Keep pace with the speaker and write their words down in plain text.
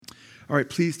All right,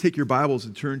 please take your Bibles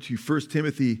and turn to 1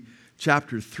 Timothy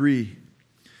chapter 3.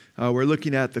 We're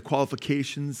looking at the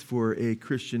qualifications for a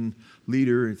Christian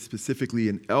leader, and specifically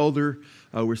an elder.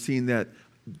 We're seeing that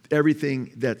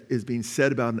everything that is being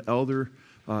said about an elder,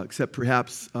 except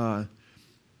perhaps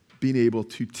being able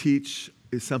to teach,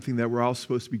 is something that we're all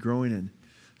supposed to be growing in.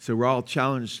 So we're all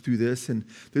challenged through this. And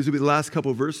these will be the last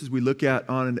couple of verses we look at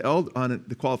on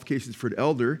the qualifications for an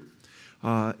elder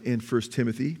in 1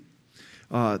 Timothy.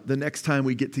 The next time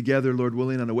we get together, Lord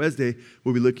willing, on a Wednesday,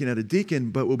 we'll be looking at a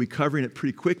deacon, but we'll be covering it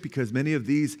pretty quick because many of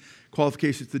these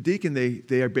qualifications to deacon,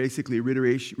 they are basically a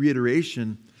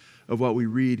reiteration of what we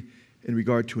read in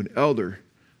regard to an elder.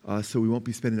 So we won't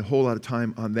be spending a whole lot of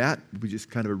time on that. It'll be just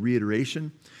kind of a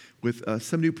reiteration with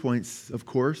some new points, of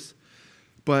course.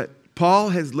 But Paul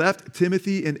has left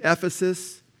Timothy in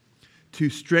Ephesus to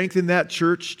strengthen that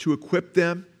church, to equip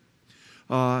them.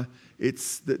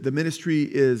 It's the ministry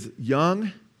is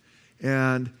young,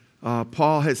 and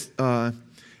Paul has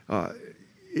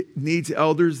needs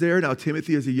elders there. Now,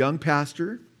 Timothy is a young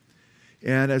pastor,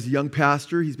 and as a young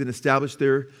pastor, he's been established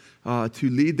there to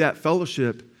lead that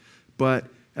fellowship, but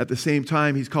at the same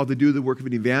time, he's called to do the work of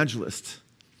an evangelist.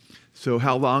 So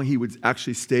how long he would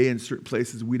actually stay in certain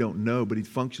places, we don't know, but he'd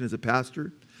function as a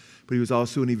pastor, but he was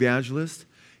also an evangelist,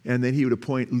 and then he would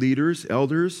appoint leaders,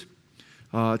 elders.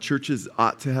 Churches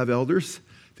ought to have elders.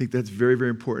 I think that's very, very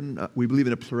important. We believe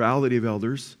in a plurality of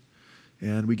elders,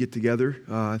 and we get together.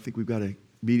 I think we've got a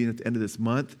meeting at the end of this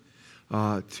month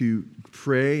to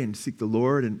pray and seek the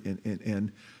Lord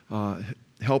and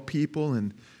help people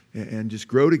and just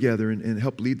grow together and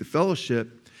help lead the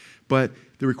fellowship. But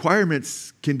the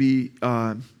requirements can be,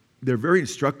 they're very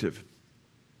instructive.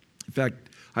 In fact,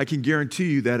 I can guarantee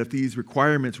you that if these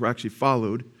requirements were actually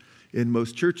followed in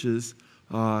most churches,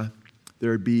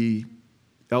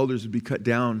 elders would be cut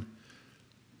down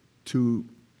to,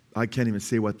 I can't even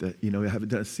say what I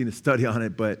haven't seen a study on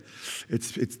it, but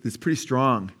it's pretty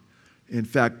strong. In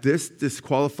fact, this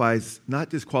not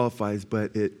disqualifies,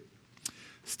 but it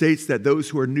states that those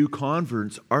who are new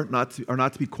converts are not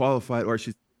to be qualified, or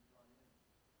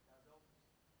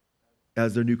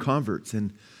as their new converts.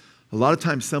 And a lot of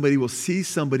times somebody will see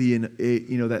somebody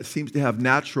that seems to have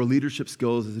natural leadership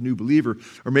skills as a new believer,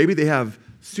 or maybe they have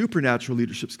supernatural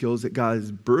leadership skills that God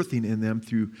is birthing in them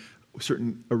through a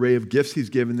certain array of gifts he's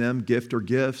given them, gift or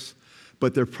gifts,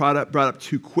 but they're brought up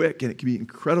too quick, and it can be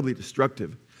incredibly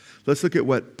destructive. Let's look at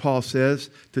what Paul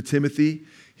says to Timothy.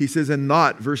 He says, and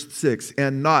not, verse 6,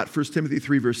 and not, 1 Timothy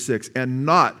 3, verse 6, and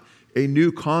not a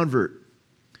new convert,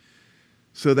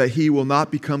 so that he will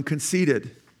not become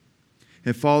conceited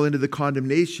and fall into the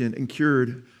condemnation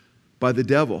incurred by the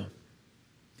devil.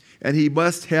 And he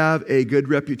must have a good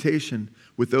reputation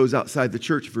with those outside the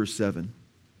church, verse 7,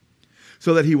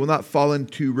 so that he will not fall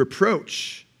into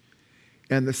reproach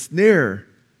and the snare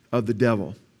of the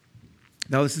devil.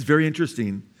 Now, this is very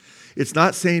interesting. It's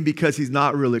not saying because he's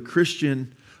not really a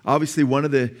Christian. Obviously, one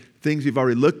of the things we've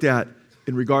already looked at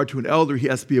in regard to an elder, he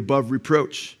has to be above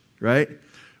reproach, right?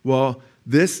 Well,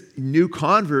 this new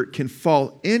convert can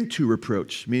fall into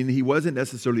reproach, meaning he wasn't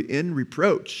necessarily in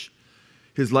reproach.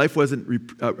 His life wasn't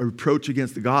a reproach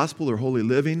against the gospel or holy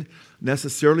living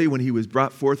necessarily when he was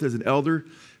brought forth as an elder,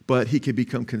 but he could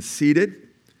become conceited.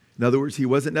 In other words, he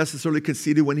wasn't necessarily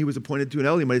conceited when he was appointed to an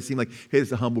elder. He might have seemed like, hey,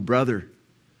 it's a humble brother,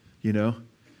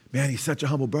 Man, he's such a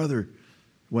humble brother.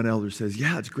 One elder says,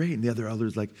 yeah, it's great. And the other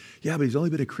elder's like, yeah, but he's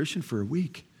only been a Christian for a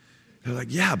week. They're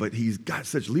like, yeah, but he's got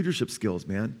such leadership skills,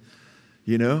 man.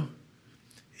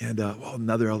 And,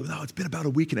 another elder, no, it's been about a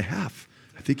week and a half.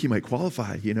 I think he might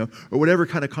qualify, or whatever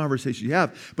kind of conversation you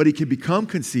have. But he can become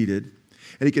conceited,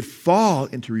 and he could fall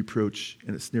into reproach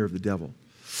and a snare of the devil.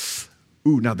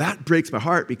 Ooh, now that breaks my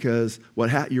heart because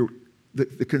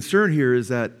the concern here is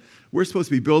that we're supposed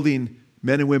to be building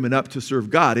men and women up to serve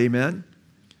God, amen?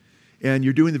 And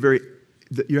you're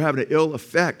you're having an ill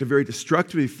effect, a very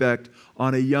destructive effect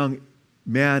on a young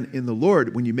man in the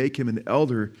Lord when you make him an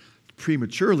elder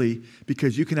prematurely,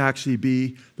 because you can actually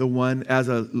be the one as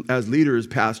leaders,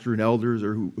 pastor and elders,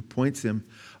 or who appoints him,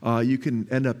 you can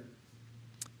end up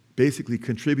basically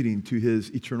contributing to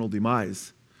his eternal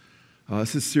demise.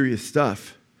 This is serious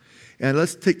stuff. And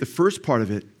let's take the first part of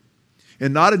it.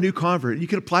 And not a new convert. You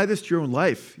can apply this to your own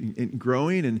life in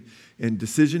growing and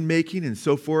decision making and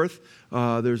so forth.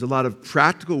 There's a lot of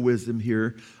practical wisdom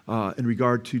here in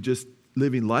regard to just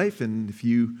living life. And if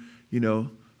you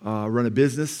run a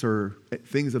business or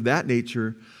things of that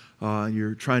nature,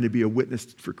 you're trying to be a witness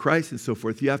for Christ and so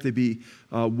forth, you have to be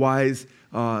wise.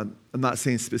 I'm not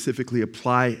saying specifically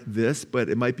apply this, but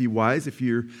it might be wise if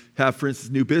you have, for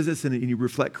instance, new business and you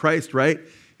reflect Christ, right?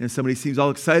 and somebody seems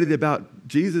all excited about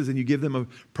Jesus, and you give them a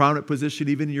prominent position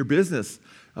even in your business,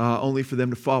 only for them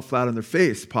to fall flat on their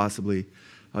face, possibly.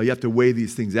 You have to weigh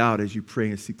these things out as you pray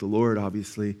and seek the Lord,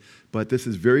 obviously. But this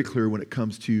is very clear when it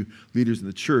comes to leaders in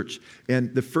the church.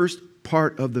 And the first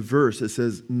part of the verse, it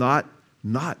says, not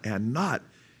a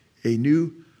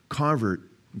new convert,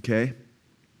 okay?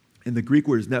 And the Greek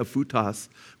word is neophytos,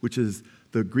 which is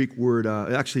the Greek word,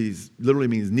 actually literally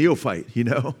means neophyte,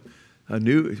 a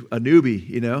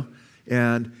newbie,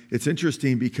 And it's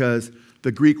interesting because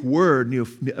the Greek word,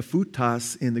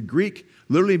 neophytos, in the Greek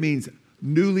literally means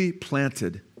newly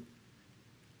planted.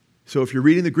 So if you're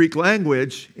reading the Greek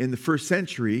language in the first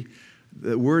century,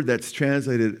 the word that's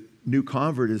translated new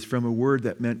convert is from a word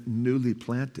that meant newly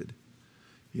planted.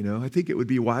 I think it would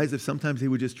be wise if sometimes they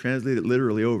would just translate it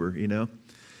literally over,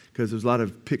 because there's a lot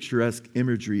of picturesque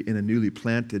imagery in a newly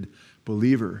planted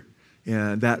believer.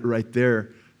 And that right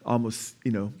there, almost,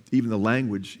 even the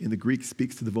language in the Greek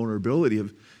speaks to the vulnerability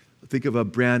of, think of a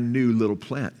brand new little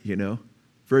plant,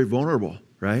 very vulnerable,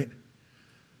 right?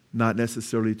 Not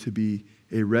necessarily to be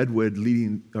a redwood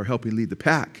leading or helping lead the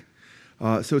pack.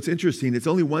 So it's interesting. It's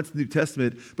only once in the New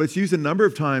Testament, but it's used a number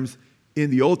of times in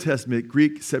the Old Testament,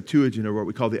 Greek Septuagint, or what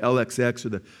we call the LXX, or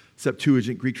the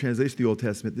Septuagint, Greek translation of the Old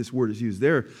Testament. This word is used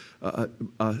there a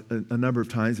number of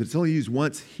times. It's only used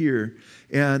once here.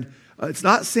 And it's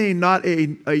not saying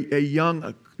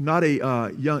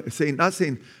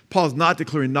Paul's not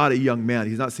declaring not a young man.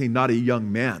 He's not saying not a young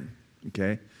man,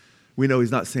 okay? We know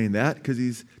he's not saying that because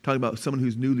he's talking about someone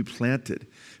who's newly planted.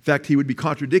 In fact, he would be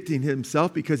contradicting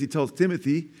himself because he tells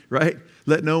Timothy, right?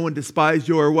 Let no one despise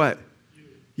your what?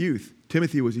 Youth.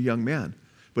 Timothy was a young man,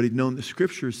 but he'd known the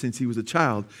scriptures since he was a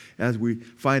child, as we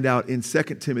find out in 2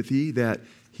 Timothy that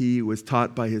he was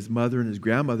taught by his mother and his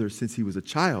grandmother since he was a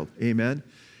child. Amen?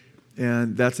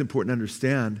 And that's important to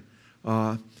understand.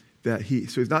 So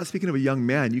he's not speaking of a young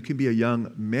man. You can be a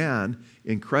young man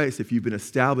in Christ if you've been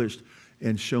established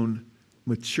and shown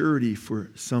maturity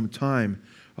for some time.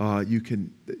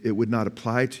 It would not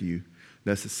apply to you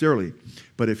necessarily.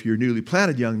 But if you're a newly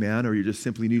planted young man, or you're just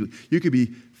simply you could be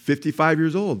 55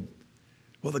 years old.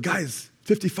 Well, the guy's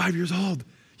 55 years old.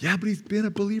 Yeah, but he's been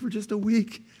a believer just a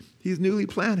week. He's newly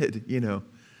planted,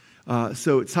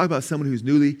 So it's talking about someone who's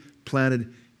newly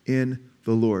planted in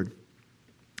the Lord.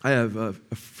 I have a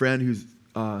friend who's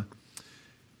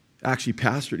actually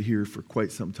pastored here for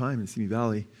quite some time in Simi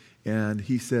Valley. And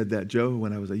he said that, Joe,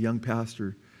 when I was a young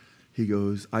pastor, he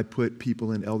goes, I put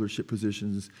people in eldership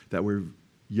positions that were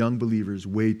young believers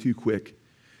way too quick.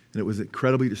 And it was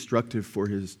incredibly destructive for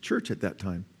his church at that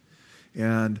time.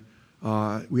 And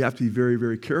we have to be very,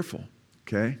 very careful,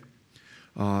 okay?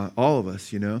 All of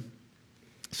us,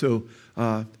 So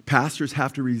pastors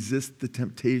have to resist the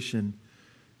temptation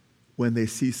when they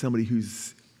see somebody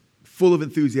who's full of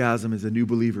enthusiasm as a new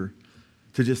believer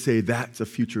to just say, that's a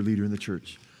future leader in the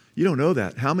church. You don't know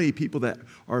that. How many people that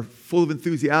are full of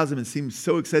enthusiasm and seem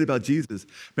so excited about Jesus?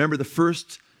 Remember the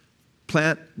first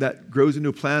plant that grows into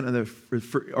a plant,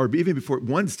 or even before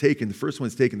one's taken, the first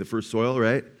one's taken the first soil,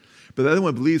 right? But the other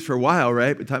one believes for a while,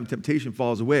 right? By the time temptation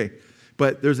falls away.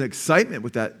 But there's an excitement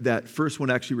with that first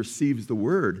one actually receives the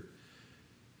word.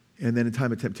 And then in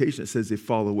time of temptation, it says they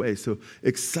fall away. So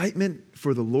excitement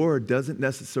for the Lord doesn't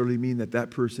necessarily mean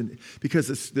that person, because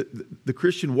the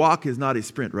Christian walk is not a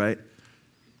sprint, right?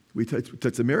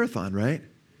 It's a marathon, right?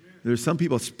 There's some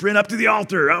people sprint up to the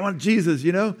altar. I want Jesus,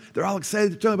 They're all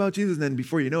excited to talk about Jesus. And then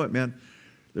before you know it, man,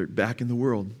 they're back in the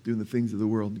world, doing the things of the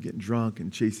world, getting drunk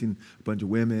and chasing a bunch of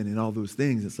women and all those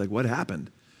things. It's like, what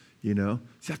happened? So you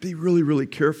have to be really, really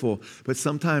careful. But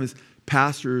sometimes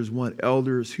pastors want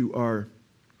elders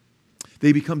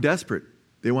they become desperate.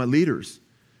 They want leaders.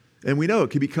 And we know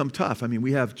it can become tough. I mean,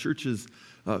 we have churches,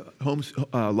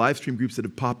 live stream groups that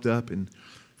have popped up, and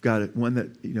we've got one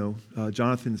that,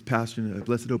 Jonathan's pastoring at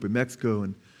Blessed Hope in Mexico,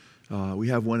 and we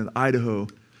have one in Idaho.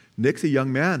 Nick's a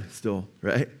young man still,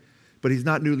 right? But he's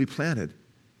not newly planted,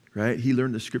 right? He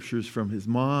learned the scriptures from his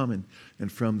mom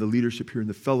and from the leadership here in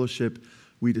the fellowship.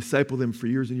 We discipled him for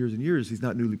years and years and years. He's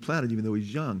not newly planted, even though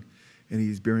he's young, and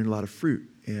he's bearing a lot of fruit.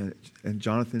 And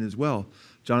Jonathan as well.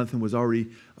 Jonathan was already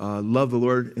loved the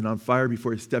Lord and on fire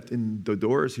before he stepped in the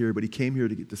doors here, but he came here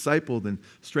to get discipled and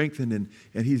strengthened,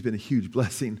 and he's been a huge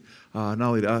blessing, not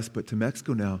only to us, but to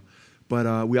Mexico now.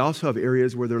 But we also have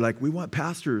areas where they're like, we want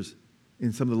pastors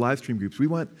in some of the live stream groups. We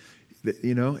want,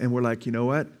 and we're like, you know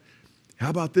what? How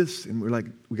about this? And we're like,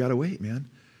 we got to wait, man.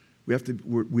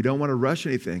 We don't want to rush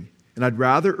anything. And I'd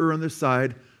rather err on the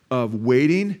side of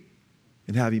waiting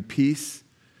and having peace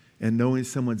and knowing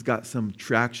someone's got some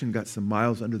traction, got some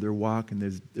miles under their walk, and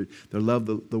they love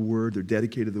the Word, they're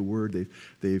dedicated to the Word,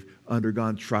 they've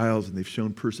undergone trials, and they've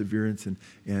shown perseverance,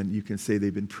 and you can say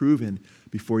they've been proven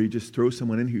before you just throw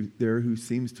someone in there who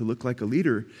seems to look like a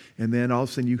leader, and then all of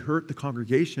a sudden you hurt the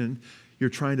congregation you're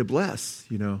trying to bless,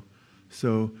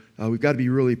 So we've got to be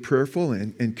really prayerful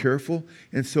and careful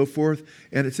and so forth.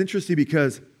 And it's interesting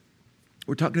because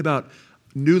we're talking about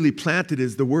newly planted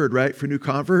is the word, right, for new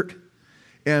convert.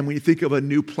 And when you think of a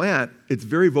new plant, it's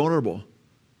very vulnerable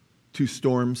to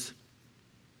storms,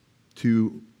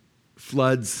 to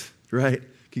floods, right?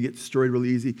 It can get destroyed really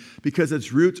easy because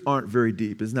its roots aren't very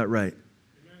deep. Isn't that right?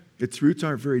 Amen. Its roots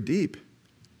aren't very deep.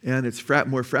 And it's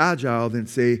more fragile than,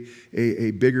 say,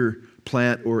 a bigger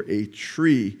plant or a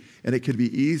tree. And it could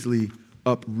be easily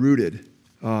uprooted.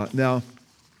 Now,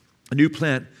 a new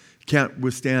plant can't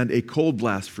withstand a cold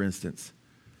blast, for instance.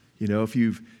 If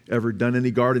you've ever done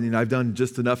any gardening, I've done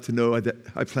just enough to know that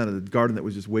I planted a garden that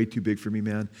was just way too big for me,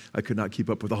 man. I could not keep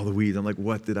up with all the weeds. I'm like,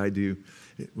 what did I do?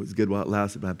 It was good while it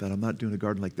lasted, but I thought, I'm not doing a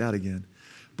garden like that again.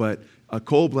 But a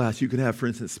cold blast, you can have, for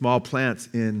instance, small plants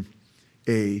in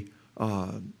a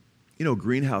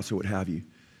greenhouse or what have you.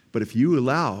 But if you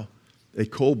allow a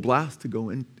cold blast to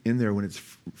go in there when it's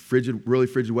frigid, really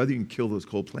frigid weather, you can kill those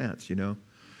cold plants,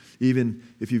 Even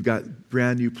if you've got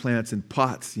brand new plants in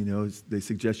pots, they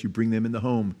suggest you bring them in the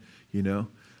home,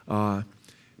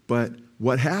 But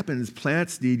what happens,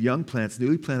 plants need, young plants,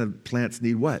 newly planted plants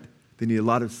need what? They need a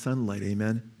lot of sunlight,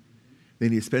 amen? They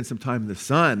need to spend some time in the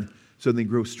sun so they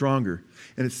grow stronger.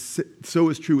 And so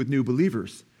is true with new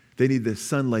believers. They need the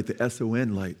sunlight, the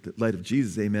S-O-N light, the light of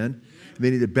Jesus, amen? And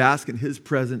they need to bask in His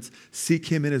presence, seek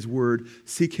Him in His Word,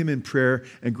 seek Him in prayer,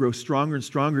 and grow stronger and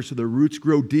stronger so their roots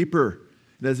grow deeper.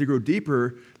 And as they grow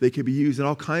deeper, they can be used in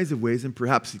all kinds of ways. And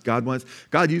perhaps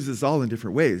God uses us all in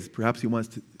different ways. Perhaps He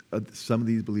wants some of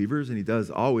these believers, and He does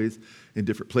always in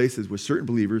different places with certain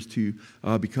believers to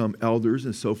become elders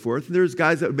and so forth. And there's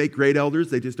guys that would make great elders.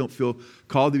 They just don't feel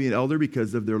called to be an elder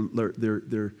because of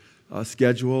their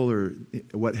schedule or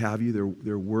what have you,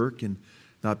 their work and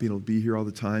not being able to be here all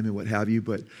the time and what have you.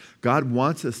 But God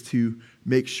wants us to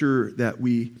make sure that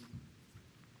we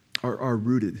are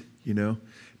rooted,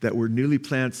 that we're newly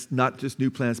plants, not just new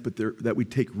plants, but that we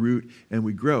take root and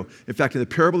we grow. In fact, in the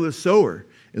parable of the sower,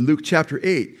 in Luke chapter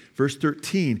 8, verse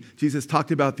 13, Jesus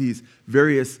talked about these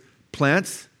various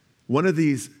plants. One of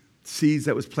these seeds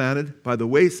that was planted by the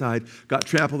wayside got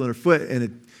trampled underfoot,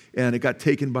 and it got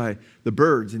taken by the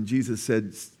birds. And Jesus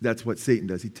said that's what Satan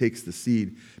does. He takes the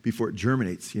seed before it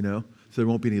germinates, so there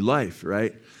won't be any life,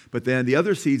 right? But then the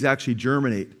other seeds actually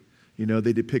germinate.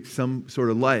 They depict some sort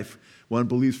of life. One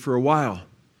believes for a while.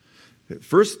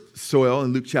 First soil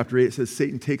in Luke chapter 8, it says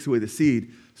Satan takes away the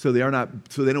seed so they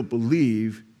don't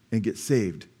believe and get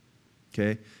saved.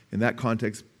 Okay? In that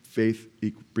context, faith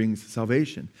brings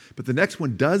salvation. But the next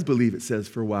one does believe, it says,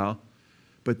 for a while.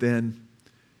 But then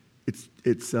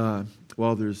there's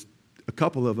a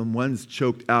couple of them. One's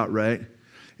choked out, right?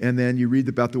 And then you read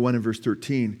about the one in verse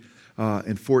 13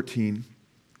 and 14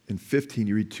 and 15.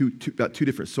 You read about two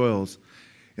different soils.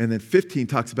 And then 15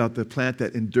 talks about the plant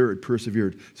that endured,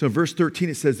 persevered. So in verse 13,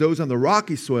 it says, those on the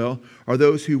rocky soil are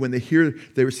those who, when they hear,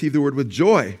 they receive the word with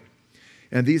joy.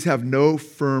 And these have no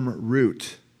firm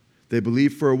root. They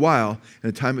believe for a while, and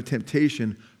in time of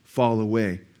temptation, fall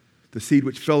away. The seed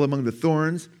which fell among the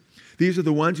thorns, these are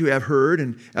the ones who have heard,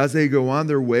 and as they go on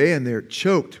their way, and they're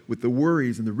choked with the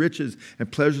worries and the riches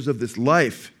and pleasures of this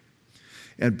life,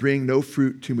 and bring no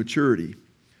fruit to maturity.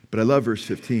 But I love verse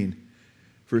 15.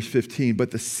 Verse 15,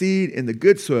 but the seed in the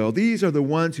good soil, these are the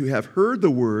ones who have heard the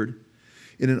word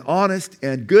in an honest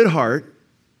and good heart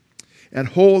and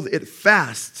hold it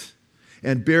fast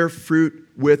and bear fruit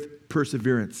with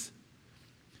perseverance.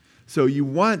 So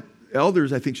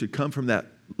elders, I think, should come from that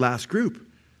last group,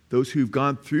 those who've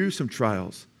gone through some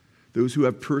trials, those who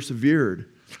have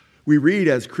persevered. We read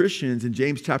as Christians in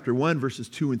James chapter 1, verses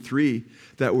 2 and 3,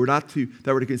 that we're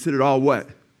to consider it all what?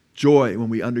 Joy when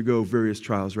we undergo various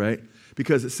trials, right?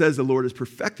 Because it says the Lord is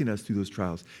perfecting us through those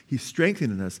trials. He's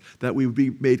strengthening us that we would be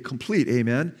made complete.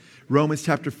 Amen. Romans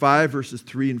chapter 5, verses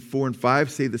 3 and 4 and 5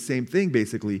 say the same thing,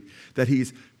 basically, that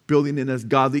He's building in us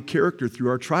godly character through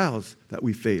our trials that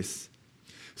we face.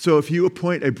 So if you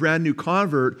appoint a brand new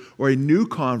convert or a new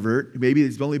convert, maybe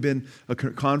he's only been a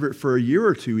convert for a year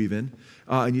or two even,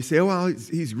 and you say, oh, well,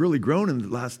 he's really grown in the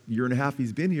last year and a half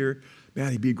he's been here.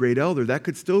 Man, he'd be a great elder. That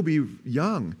could still be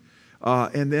young.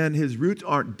 And then his roots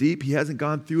aren't deep. He hasn't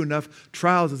gone through enough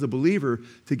trials as a believer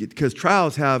because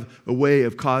trials have a way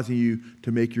of causing you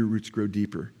to make your roots grow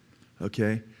deeper.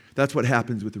 Okay? That's what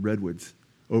happens with the redwoods.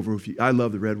 I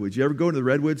love the redwoods. You ever go to the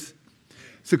redwoods?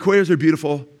 Sequoias are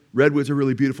beautiful. Redwoods are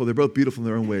really beautiful. They're both beautiful in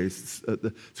their own ways.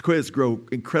 The sequoias grow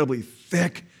incredibly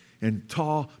thick and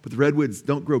tall, but the redwoods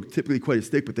don't grow typically quite as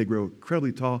thick, but they grow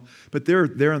incredibly tall. But there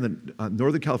in the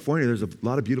Northern California, there's a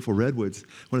lot of beautiful redwoods.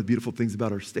 One of the beautiful things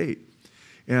about our state.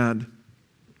 And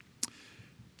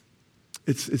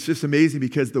it's just amazing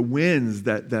because the winds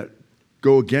that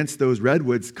go against those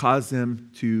redwoods cause them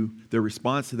to, their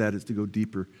response to that is to go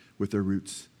deeper with their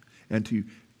roots and to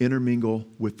intermingle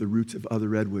with the roots of other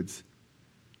redwoods,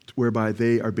 whereby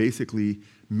they are basically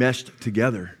meshed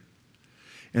together.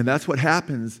 And that's what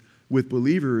happens with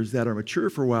believers that are mature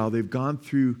for a while. They've gone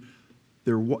through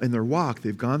in their walk,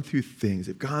 they've gone through things.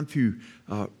 They've gone through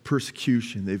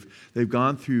persecution. They've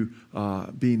gone through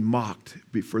being mocked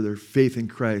for their faith in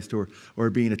Christ or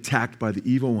being attacked by the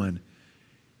evil one.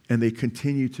 And they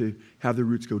continue to have their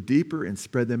roots go deeper and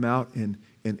spread them out and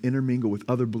intermingle with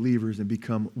other believers and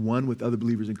become one with other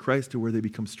believers in Christ to where they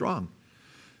become strong.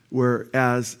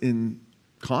 Whereas in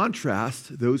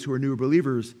contrast, those who are newer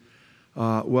believers,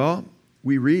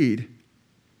 we read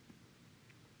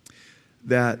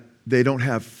that they don't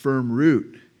have firm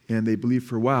root and they believe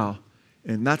for a while.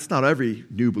 And that's not every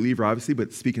new believer, obviously,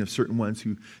 but speaking of certain ones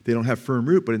who they don't have firm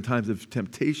root, but in times of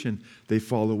temptation, they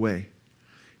fall away.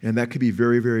 And that could be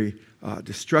very, very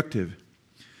destructive.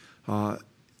 And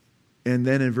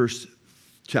then in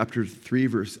chapter 3,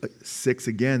 verse 6,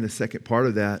 again, the second part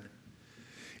of that,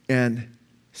 and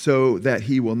so that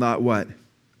he will not what?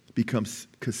 Become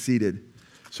conceited.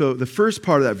 So the first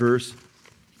part of that verse,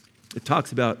 it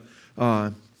talks about,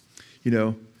 not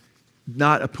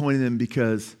appointing them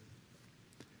because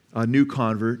a new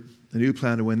convert, a new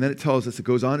planted one. Then it tells us, it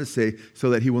goes on to say,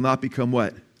 so that he will not become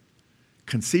what?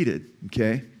 Conceited,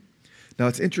 okay? Now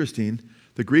it's interesting.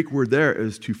 The Greek word there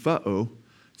is tufao.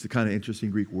 It's a kind of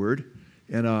interesting Greek word.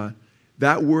 And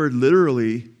that word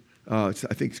literally, I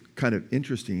think it's kind of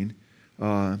interesting.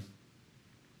 It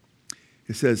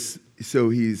says,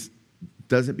 so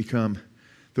doesn't become,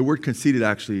 the word conceited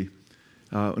actually,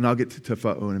 and I'll get to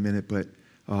tufao in a minute, but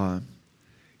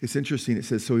it's interesting. It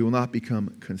says, so he will not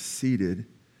become conceited,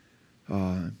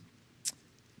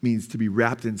 means to be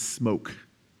wrapped in smoke.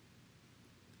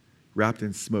 Wrapped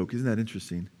in smoke. Isn't that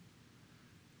interesting?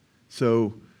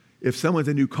 So if someone's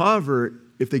a new convert,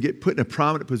 if they get put in a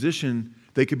prominent position,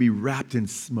 they could be wrapped in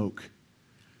smoke.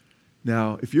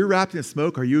 Now, if you're wrapped in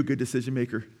smoke, are you a good decision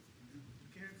maker?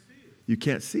 You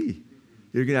can't see.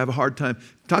 You're going to have a hard time.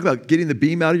 Talk about getting the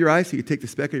beam out of your eye so you can take the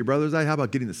speck out of your brother's eye. How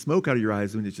about getting the smoke out of your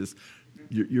eyes when it's just,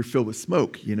 you're filled with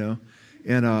smoke, And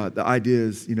the idea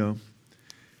is,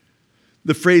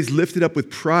 the phrase lifted up with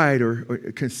pride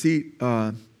or conceit,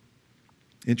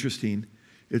 interesting.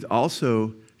 It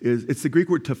also it's the Greek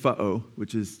word tufao,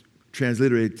 which is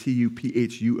transliterated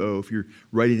T-U-P-H-U-O if you're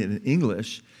writing it in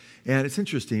English. And it's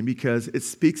interesting because it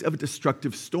speaks of a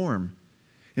destructive storm.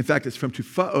 In fact, it's from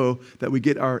tufao that we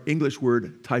get our English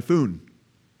word typhoon.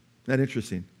 Isn't that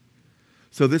interesting?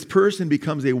 So this person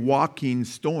becomes a walking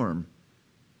storm.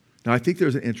 Now, I think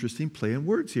there's an interesting play in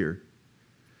words here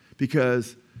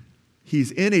because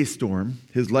he's in a storm.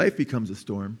 His life becomes a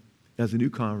storm as a new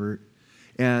convert.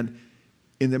 And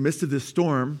in the midst of this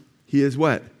storm, he is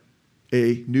what?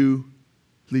 A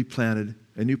newly planted,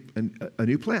 a new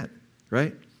plant,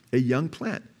 right? A young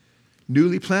plant,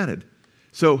 newly planted.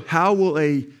 So how will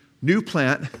a new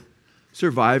plant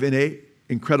survive in a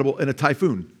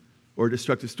typhoon or a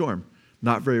destructive storm?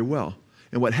 Not very well.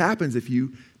 And what happens if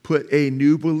you put a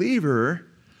new believer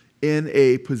in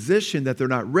a position that they're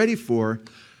not ready for?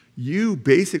 You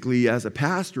basically, as a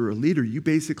pastor or a leader, you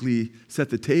basically set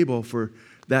the table for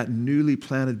that newly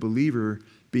planted believer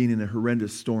being in a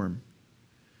horrendous storm.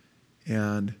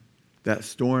 And that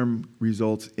storm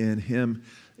results in him,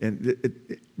 and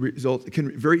it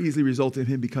can very easily result in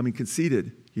him becoming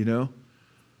conceited,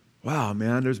 Wow,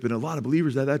 man, there's been a lot of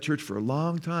believers at that church for a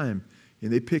long time,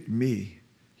 and they picked me,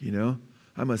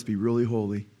 I must be really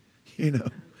holy,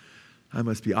 I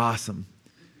must be awesome.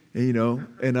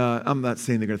 And, I'm not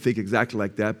saying they're going to think exactly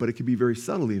like that, but it can be very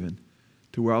subtle even,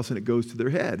 to where all of a sudden it goes to their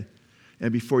head.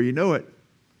 And before you know it,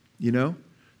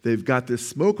 they've got this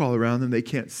smoke all around them they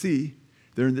can't see.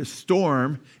 They're in this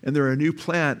storm, and they're a new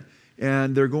plant,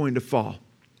 and they're going to fall,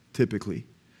 typically,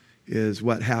 is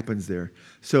what happens there.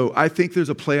 So I think there's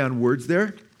a play on words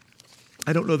there.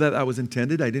 I don't know that was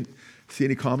intended. I didn't see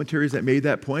any commentaries that made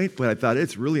that point, but I thought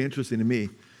it's really interesting to me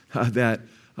that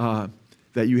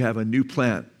you have a new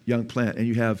plant, young plant, and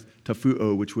you have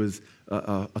tafuo, which was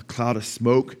a cloud of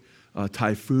smoke, a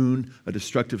typhoon, a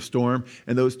destructive storm,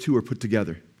 and those two are put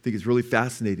together. I think it's really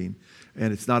fascinating,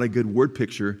 and it's not a good word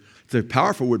picture. It's a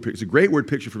powerful word picture. It's a great word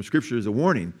picture from Scripture as a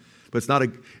warning, But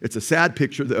it's a sad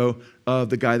picture, though, of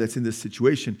the guy that's in this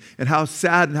situation. And how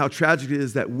sad and how tragic it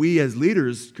is that we as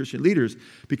leaders, Christian leaders,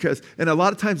 and a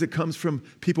lot of times it comes from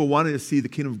people wanting to see the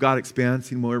kingdom of God expand,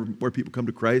 seeing more people come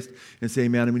to Christ and say,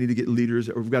 man, we need to get leaders,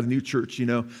 or we've got a new church,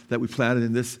 that we planted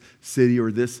in this city or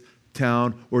this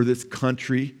town or this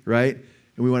country, right?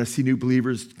 And we want to see new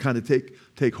believers kind of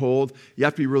take hold. You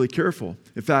have to be really careful.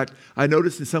 In fact, I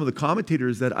noticed in some of the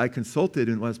commentators that I consulted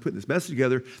and when I was putting this message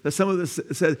together, that some of this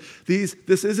said, this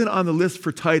isn't on the list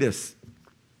for Titus.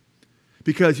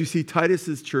 Because you see,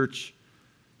 Titus's church,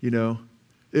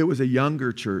 it was a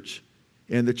younger church.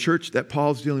 And the church that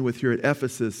Paul's dealing with here at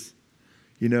Ephesus,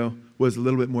 was a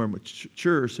little bit more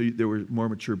mature. So there were more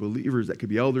mature believers that could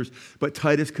be elders. But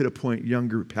Titus could appoint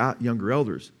younger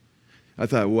elders. I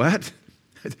thought, what?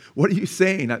 What are you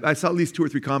saying? I saw at least 2 or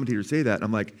 3 commentators say that.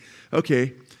 I'm like,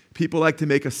 okay, people like to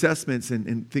make assessments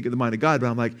and think of the mind of God, but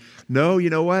I'm like, no,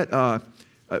 you know what?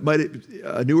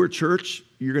 A newer church,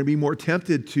 you're going to be more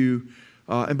tempted to,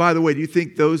 and by the way, do you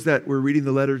think those that were reading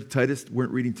the letter to Titus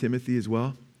weren't reading Timothy as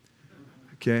well?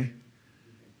 Okay.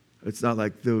 It's not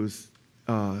like those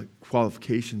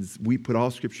qualifications. We put all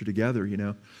Scripture together,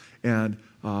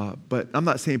 but I'm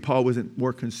not saying Paul wasn't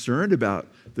more concerned about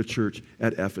the church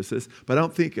at Ephesus, but I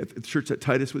don't think the church that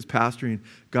Titus was pastoring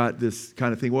got this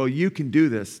kind of thing, well, you can do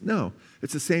this. No,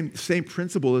 it's the same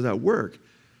principle is at work.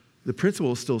 The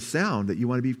principle is still sound, that you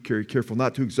want to be very careful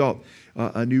not to exalt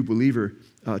a new believer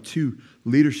to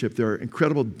leadership. There are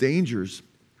incredible dangers.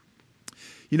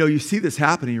 You see this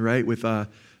happening, right, with the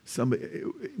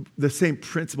same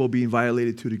principle being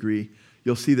violated to a degree.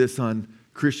 You'll see this on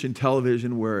Christian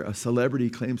television where a celebrity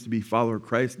claims to be a follower of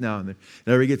Christ now, and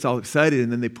everybody gets all excited, and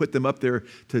then they put them up there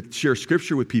to share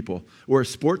Scripture with people, or a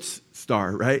sports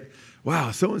star, right?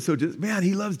 Wow, so-and-so man,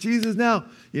 he loves Jesus now,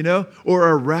 or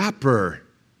a rapper,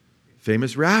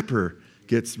 famous rapper,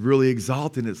 gets really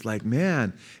exalted, and it's like,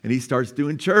 man, and he starts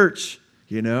doing church,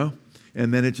 and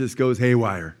then it just goes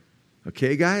haywire.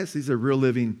 Okay, guys, these are real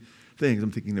living things.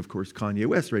 I'm thinking, of course, Kanye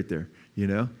West right there,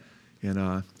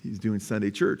 and he's doing Sunday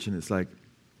church, and it's like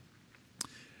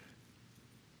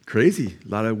crazy. A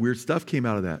lot of weird stuff came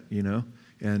out of that,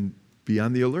 and be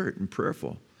on the alert and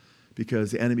prayerful,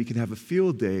 because the enemy can have a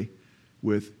field day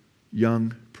with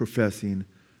young professing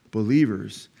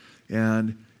believers.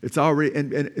 And it's already,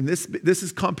 and this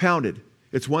is compounded.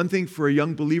 It's one thing for a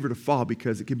young believer to fall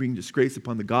because it can bring disgrace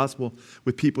upon the gospel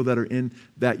with people that are in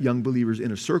that young believer's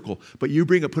inner circle. But you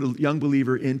put a young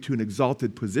believer into an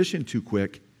exalted position too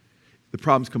quick, the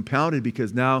problem's compounded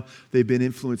because now they've been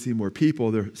influencing more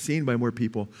people. They're seen by more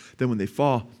people. Then when they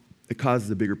fall, it causes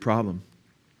a bigger problem.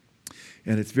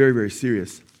 And it's very, very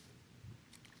serious.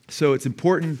 So it's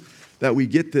important that we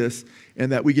get this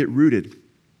and that we get rooted.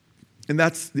 And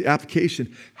that's the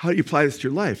application. How do you apply this to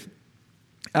your life?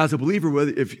 As a believer,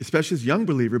 especially as a young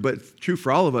believer, but it's true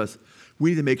for all of us,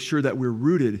 we need to make sure that we're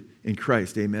rooted in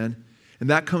Christ. Amen. And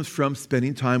that comes from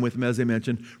spending time with Him, as I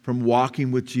mentioned, from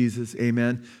walking with Jesus,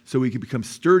 amen, so we can become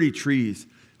sturdy trees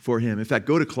for Him. In fact,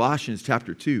 go to Colossians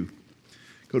chapter 2.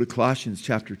 Go to Colossians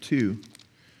chapter 2.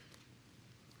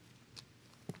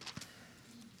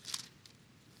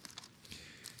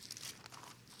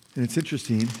 And it's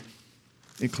interesting.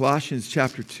 In Colossians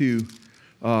chapter 2,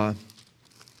 Paul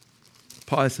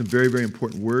has some very, very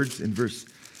important words in verse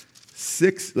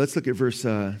 6. Let's look at verse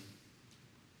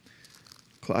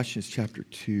Colossians chapter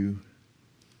 2.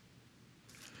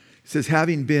 It says,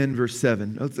 having been, verse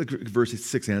 7. Let's look at verses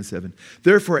 6 and 7.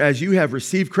 Therefore, as you have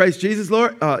received Christ Jesus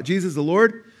the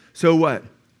Lord, so what?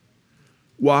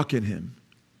 Walk in Him.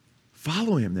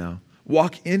 Follow Him now.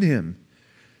 Walk in Him.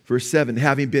 Verse 7,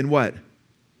 having been what?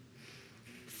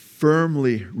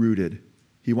 Firmly rooted.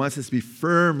 He wants us to be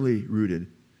firmly rooted.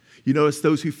 You notice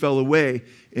those who fell away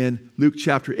in Luke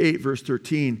chapter 8, verse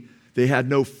 13, they had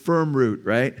no firm root,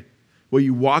 right? Well,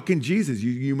 you walk in Jesus.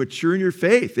 You mature in your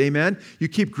faith, amen? You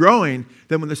keep growing.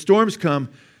 Then when the storms come,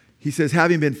 he says,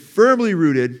 having been firmly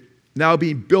rooted, now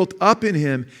being built up in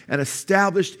Him and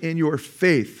established in your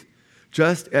faith,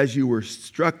 just as you were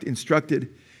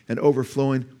instructed and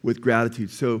overflowing with gratitude.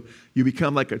 So you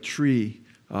become like a tree.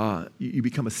 You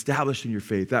become established in your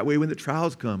faith. That way when the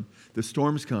trials come, the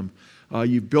storms come,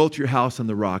 you've built your house on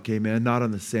the rock, amen, not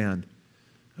on the sand,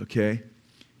 okay?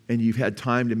 And you've had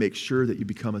time to make sure that you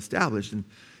become established. And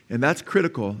that's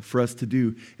critical for us to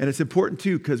do. And it's important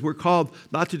too, because we're called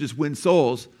not to just win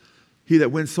souls. He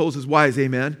that wins souls is wise,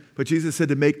 amen? But Jesus said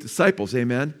to make disciples,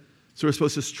 amen? So we're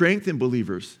supposed to strengthen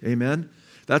believers, amen?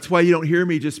 That's why you don't hear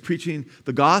me just preaching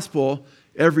the gospel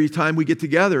every time we get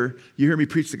together, you hear me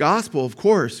preach the gospel, of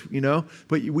course,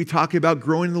 but we talk about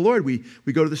growing in the Lord. We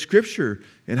go to the scripture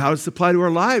and how does it apply to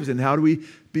our lives and how do we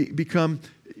become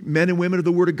men and women of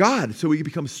the Word of God so we can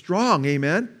become strong,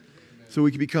 amen? So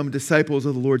we can become disciples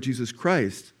of the Lord Jesus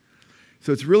Christ.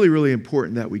 So it's really, really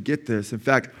important that we get this. In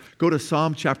fact, go to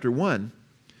Psalm chapter 1,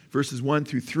 verses 1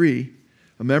 through 3,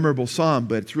 a memorable psalm,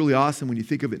 but it's really awesome when you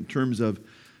think of it in terms of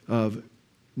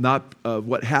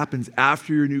what happens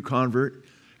after you're a new convert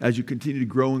as you continue to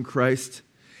grow in Christ.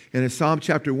 And in Psalm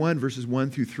chapter 1, verses 1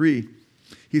 through 3,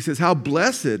 he says, how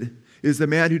blessed is the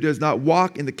man who does not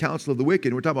walk in the counsel of the wicked.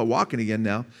 And we're talking about walking again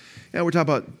now. And we're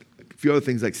talking about a few other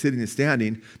things like sitting and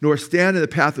standing. Nor stand in the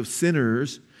path of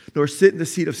sinners, nor sit in the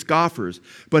seat of scoffers.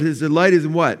 But his delight is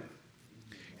in what?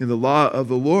 In the law of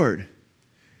the Lord.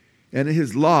 And in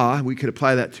his law, we could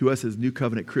apply that to us as New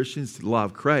Covenant Christians, to the law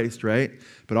of Christ, right?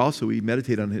 But also we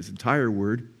meditate on his entire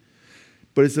word.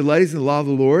 But his delight is in the law of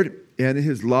the Lord. And in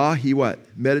his law, he what?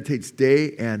 Meditates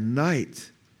day and night.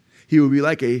 He will be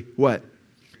like a what?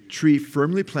 Tree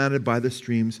firmly planted by the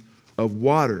streams of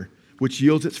water, which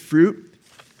yields its fruit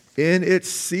in its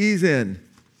season,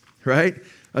 right?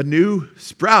 A new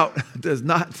sprout does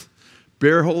not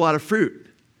bear a whole lot of fruit,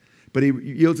 but he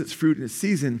yields its fruit in its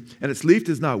season, and its leaf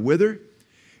does not wither,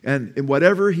 and in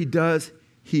whatever he does,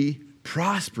 he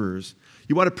prospers.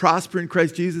 You want to prosper in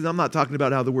Christ Jesus? I'm not talking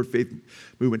about how the Word Faith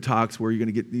movement talks, where you're going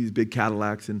to get these big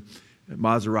Cadillacs and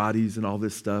Maseratis and all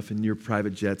this stuff, and your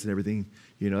private jets and everything.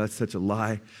 That's such a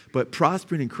lie. But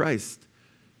prospering in Christ,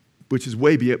 which is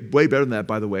way better than that,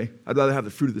 by the way. I'd rather have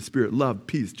the fruit of the Spirit, love,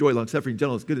 peace, joy, long-suffering,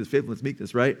 gentleness, goodness, faithfulness,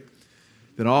 meekness, right?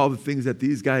 Than all the things that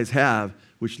these guys have,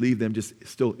 which leave them just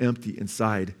still empty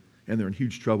inside. And they're in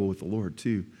huge trouble with the Lord,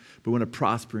 too. But we want to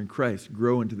prosper in Christ,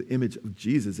 grow into the image of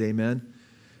Jesus, amen?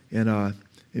 And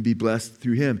be blessed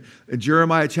through him. In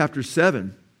Jeremiah chapter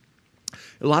 7,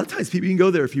 a lot of times people, you can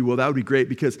go there if you will, that would be great,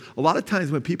 because a lot of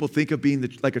times when people think of being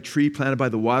like a tree planted by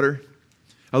the water,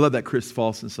 I love that Chris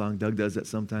Falson song. Doug does that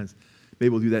sometimes. Maybe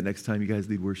we'll do that next time you guys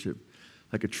lead worship,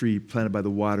 like a tree planted by the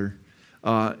water.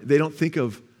 They think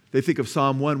of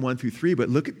Psalm 1 through 3, but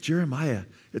look at Jeremiah.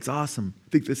 It's awesome. I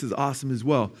think this is awesome as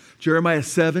well. Jeremiah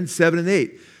 7 and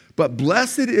 8. But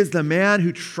blessed is the man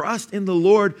who trusts in the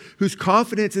Lord, whose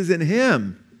confidence is in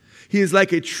him. He is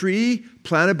like a tree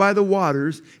planted by the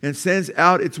waters and sends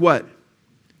out its what?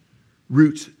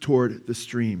 Roots toward the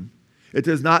stream. It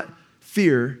does not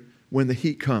fear when the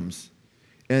heat comes,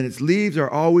 and its leaves are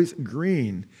always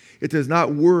green. It does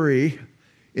not worry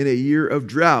in a year of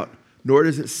drought, nor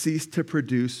does it cease to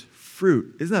produce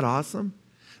fruit. Isn't that awesome?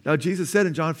 Now, Jesus said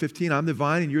in John 15, I'm the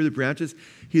vine and you're the branches.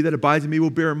 He that abides in me will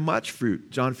bear much fruit.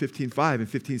 John 15:5 and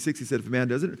 15:6, he said, if a man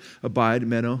doesn't abide,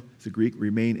 meno, it's a Greek,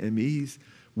 remain in me, he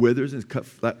withers and is cut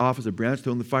off as a branch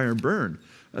thrown in the fire and burned.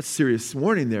 That's a serious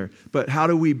warning there. But how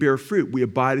do we bear fruit? We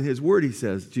abide in his word, he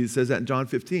says. Jesus says that in John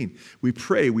 15. We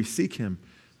pray, we seek him.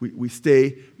 We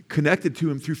stay connected to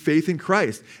him through faith in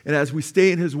Christ. And as we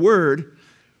stay in his word,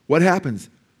 what happens?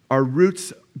 Our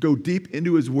roots go deep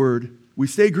into his word. We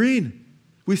stay green.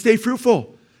 We stay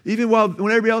fruitful. Even when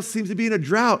everybody else seems to be in a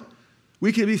drought,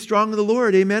 we can be strong in the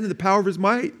Lord, amen, in the power of his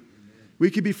might. We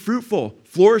can be fruitful,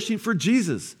 flourishing for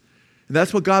Jesus. And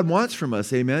that's what God wants from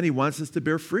us, amen. He wants us to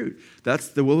bear fruit. That's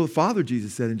the will of the Father,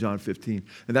 Jesus said in John 15.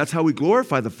 And that's how we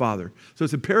glorify the Father. So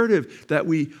it's imperative that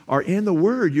we are in the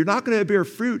Word. You're not going to bear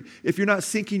fruit if you're not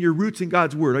sinking your roots in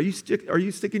God's Word. Are you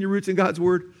sticking your roots in God's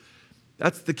Word?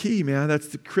 That's the key, man. That's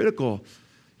the critical,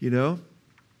 When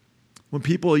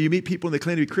you meet people and they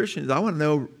claim to be Christians, I want to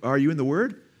know, are you in the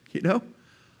Word?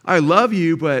 I love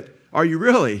you, but are you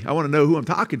really? I want to know who I'm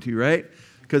talking to, right?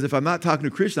 Because if I'm not talking to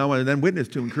a Christian, I want to then witness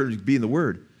to encourage to be in the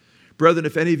Word. Brethren,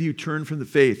 if any of you turn from the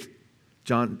faith,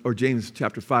 James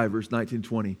chapter 5, verse 19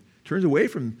 20, turns away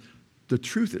from the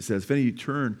truth, it says. If any of you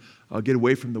turn, get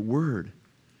away from the Word,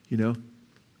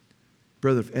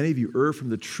 Brother, if any of you err from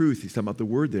the truth, he's talking about the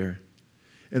Word there,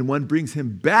 and one brings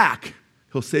him back,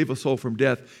 he'll save a soul from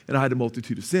death and hide a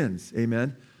multitude of sins.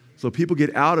 Amen? So people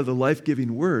get out of the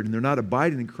life-giving Word, and they're not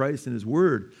abiding in Christ and his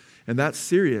Word, and that's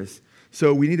serious.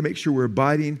 So we need to make sure we're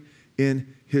abiding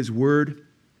in his word,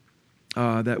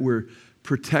 that we're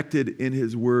protected in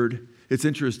his word. It's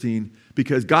interesting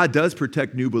because God does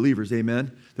protect new believers,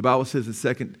 amen? The Bible says in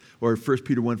 1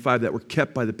 Peter 1:5 that we're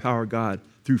kept by the power of God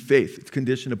through faith. It's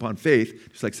conditioned upon faith,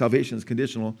 just like salvation is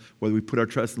conditional, whether we put our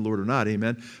trust in the Lord or not,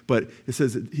 amen? But it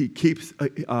says that he keeps,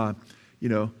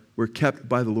 we're kept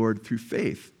by the Lord through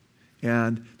faith.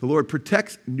 And the Lord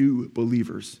protects new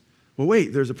believers. Well,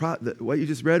 wait, there's what you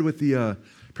just read with the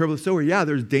parable of the sower. Yeah,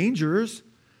 there's dangers.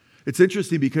 It's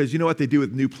interesting because you know what they do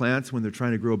with new plants when they're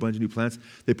trying to grow a bunch of new plants?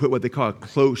 They put what they call a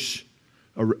cloche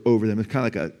over them. It's kind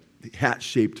of like a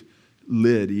hat-shaped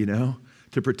lid,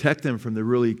 to protect them from the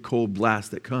really cold blasts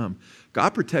that come.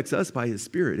 God protects us by his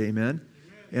Spirit, amen?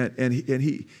 And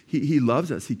he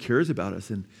loves us. He cares about us,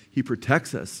 and he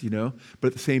protects us, But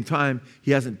at the same time,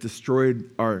 he hasn't destroyed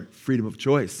our freedom of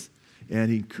choice. And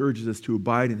he encourages us to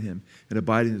abide in him and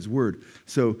abide in his word.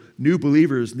 So new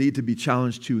believers need to be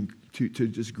challenged to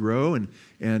just grow, and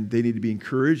they need to be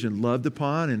encouraged and loved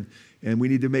upon. And we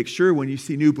need to make sure when you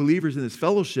see new believers in this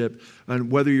fellowship,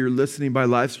 and whether you're listening by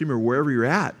live stream or wherever you're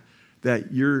at,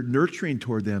 that you're nurturing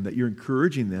toward them, that you're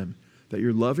encouraging them, that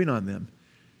you're loving on them.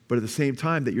 But at the same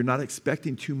time, that you're not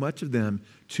expecting too much of them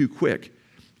too quick.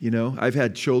 I've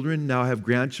had children, now I have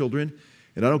grandchildren,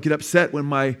 and I don't get upset when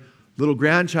my little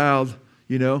grandchild,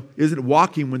 isn't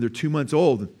walking when they're 2 months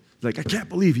old. Like, I can't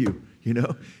believe you,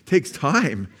 It takes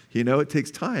time, it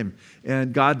takes time.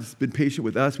 And God's been patient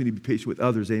with us. We need to be patient with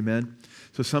others, amen?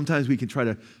 So sometimes we can try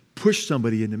to push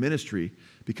somebody into ministry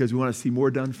because we want to see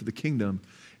more done for the kingdom,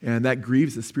 and that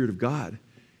grieves the Spirit of God.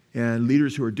 And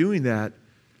leaders who are doing that,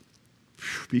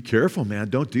 be careful, man.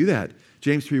 Don't do that.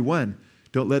 James 3:1,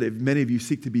 don't let many of you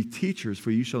seek to be teachers,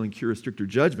 for you shall incur a stricter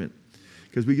judgment.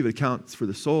 Because we give accounts for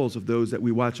the souls of those that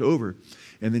we watch over.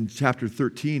 And then chapter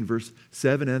 13, verse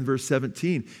 7 and verse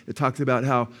 17, it talks about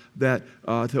how that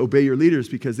to obey your leaders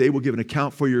because they will give an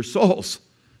account for your souls.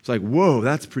 It's like, whoa,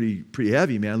 that's pretty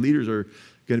heavy, man. Leaders are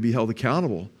going to be held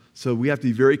accountable. So we have to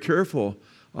be very careful.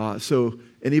 So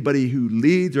anybody who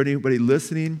leads or anybody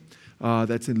listening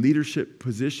that's in leadership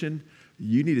position,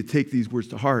 you need to take these words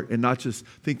to heart and not just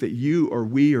think that you or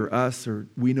we or us or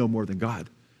we know more than God.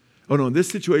 Oh no, in this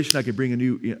situation, I could bring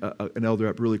an elder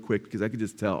up really quick because I could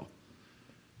just tell.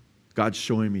 God's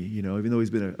showing me, even though he's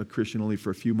been a Christian only for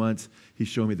a few months, he's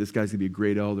showing me this guy's going to be a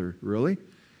great elder. Really?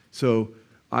 So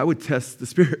I would test the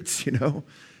spirits,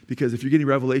 because if you're getting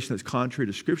revelation that's contrary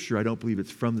to Scripture, I don't believe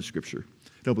it's from the Scripture.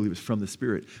 I don't believe it's from the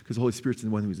Spirit because the Holy Spirit's the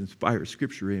one who's inspired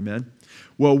Scripture, amen?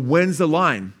 Well, when's the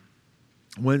line?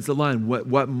 When's the line?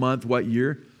 What month, what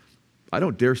year? I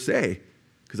don't dare say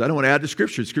because I don't want to add to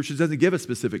Scripture. Scripture doesn't give a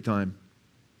specific time.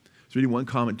 I was reading one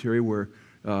commentary where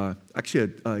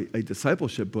actually a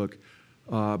discipleship book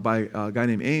by a guy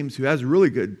named Ames, who has really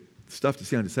good stuff to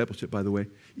say on discipleship, by the way,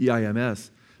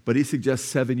 EIMS, but he suggests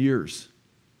 7 years.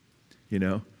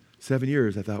 7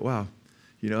 years. I thought, wow,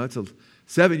 that's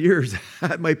 7 years.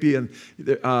 That might be, I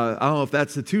don't know if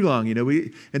that's too long,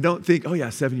 and don't think, oh yeah,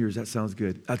 7 years, that sounds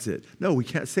good. That's it. No, we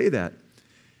can't say that.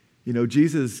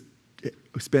 Jesus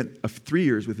spent 3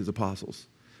 years with his apostles.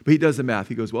 But he does the math.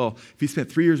 He goes, well, if he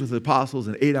spent 3 years with the apostles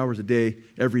and 8 hours a day,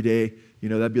 every day,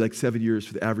 that'd be like 7 years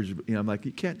for the average. I'm like,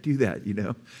 you can't do that,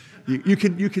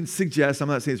 You can suggest, I'm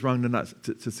not saying it's wrong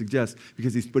to suggest,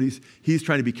 because he's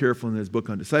trying to be careful in his book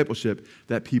on discipleship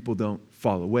that people don't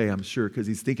fall away, I'm sure, because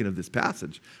he's thinking of this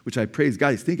passage, which I praise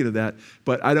God, he's thinking of that.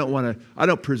 But I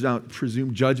don't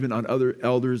presume judgment on other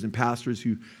elders and pastors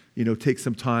who, take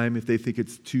some time if they think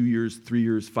it's 2 years, 3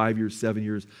 years, 5 years, 7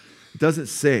 years. It doesn't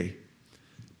say.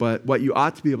 But what you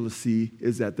ought to be able to see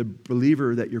is that the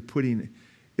believer that you're putting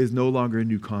is no longer a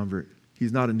new convert.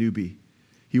 He's not a newbie.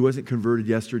 He wasn't converted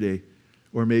yesterday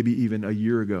or maybe even a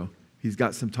year ago. He's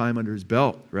got some time under his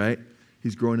belt, right?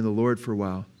 He's growing in the Lord for a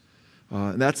while.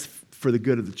 And that's for the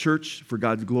good of the church, for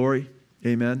God's glory.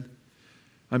 Amen.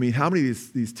 I mean, how many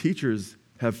of these teachers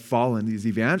have fallen, these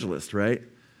evangelists, right?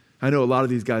 I know a lot of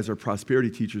these guys are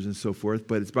prosperity teachers and so forth,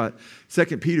 but it's about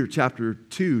 2 Peter chapter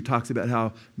 2 talks about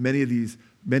how many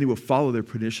will follow their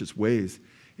pernicious ways.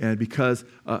 And because,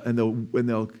 and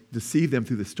they'll deceive them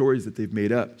through the stories that they've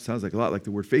made up. Sounds like a lot like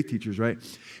the word faith teachers, right?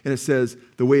 And it says,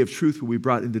 the way of truth will be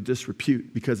brought into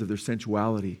disrepute because of their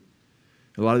sensuality.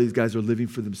 A lot of these guys are living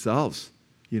for themselves,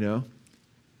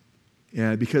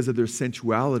 And because of their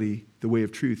sensuality, the way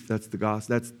of truth, that's the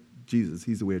gospel. That's Jesus.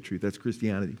 He's the way of truth. That's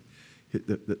Christianity.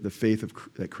 The faith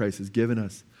that Christ has given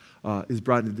us is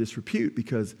brought into disrepute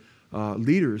because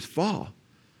leaders fall.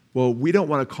 Well, we don't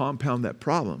want to compound that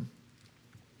problem.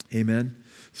 Amen.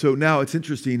 So now it's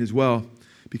interesting as well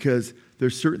because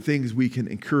there's certain things we can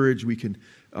encourage, we can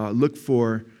look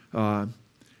for. In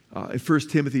 1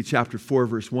 Timothy chapter 4,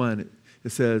 verse 1,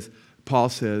 Paul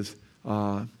says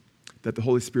that the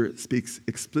Holy Spirit speaks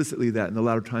explicitly that in the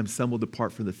latter times some will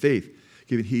depart from the faith,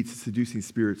 giving heed to seducing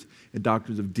spirits and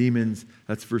doctrines of demons.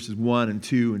 That's verses 1 and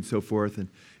 2 and so forth. And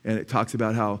it talks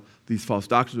about how these false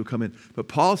doctrines will come in. But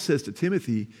Paul says to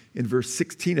Timothy in verse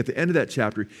 16 at the end of that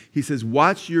chapter, he says,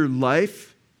 watch your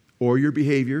life or your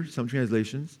behavior, some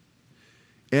translations,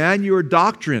 and your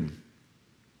doctrine.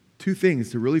 Two things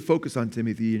to really focus on,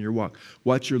 Timothy, in your walk.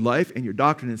 Watch your life and your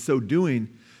doctrine. In so doing,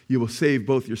 you will save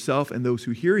both yourself and those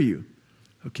who hear you.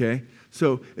 Okay?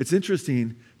 So it's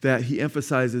interesting that he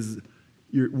emphasizes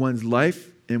one's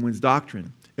life and one's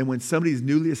doctrine. And when somebody's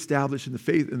newly established in the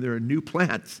faith and they're a new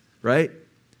plant, right?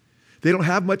 They don't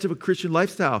have much of a Christian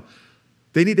lifestyle.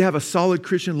 They need to have a solid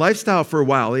Christian lifestyle for a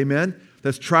while, amen?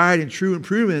 That's tried and true and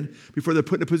proven before they're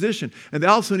put in a position. And they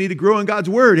also need to grow in God's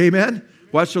word, amen?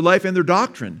 Watch their life and their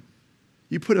doctrine.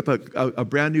 You put up a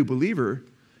brand new believer,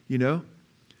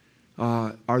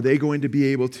 are they going to be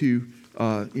able to,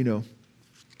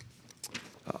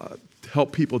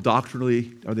 help people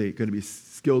doctrinally? Are they going to be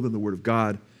skilled in the word of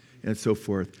God and so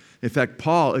forth? In fact,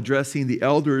 Paul, addressing the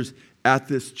elders at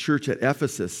this church at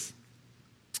Ephesus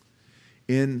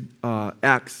in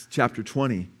Acts chapter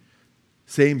 20,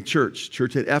 same church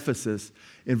at Ephesus,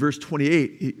 in verse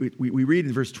 28, we read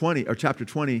in verse 20, or chapter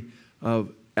 20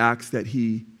 of Acts, that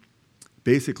he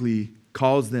basically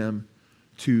calls them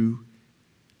to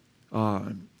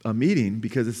a meeting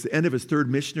because it's the end of his third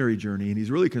missionary journey, and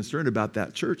he's really concerned about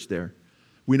that church there.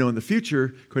 We know in the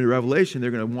future, according to Revelation,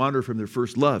 they're going to wander from their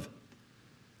first love.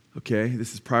 Okay,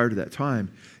 this is prior to that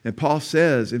time. And Paul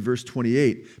says in verse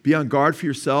 28, be on guard for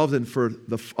yourselves and for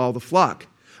all the flock,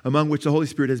 among which the Holy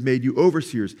Spirit has made you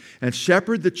overseers, and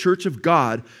shepherd the church of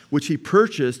God, which he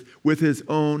purchased with his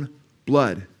own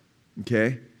blood.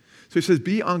 Okay? So he says,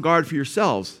 be on guard for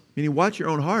yourselves, meaning watch your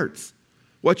own hearts,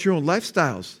 watch your own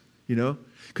lifestyles,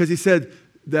 because he said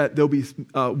that there'll be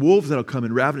wolves that'll come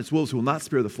in, ravenous wolves who will not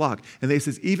spare the flock. And they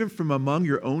says, even from among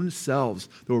your own selves,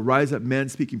 there will rise up men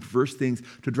speaking perverse things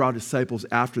to draw disciples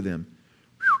after them.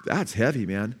 Whew, that's heavy,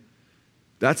 man.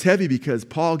 That's heavy because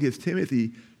Paul gives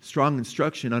Timothy strong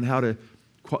instruction on how to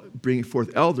bring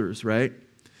forth elders, right?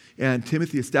 And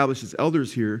Timothy establishes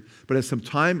elders here, but as some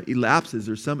time elapses,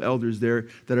 there's some elders there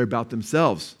that are about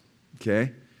themselves,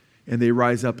 okay? And they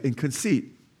rise up in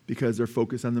conceit because they're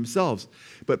focused on themselves.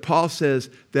 But Paul says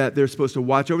that they're supposed to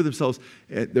watch over themselves,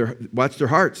 watch their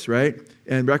hearts, right?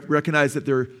 And recognize that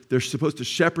they're supposed to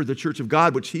shepherd the church of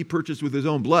God, which he purchased with his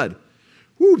own blood.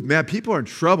 Whew, man, people are in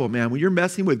trouble, man. When you're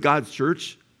messing with God's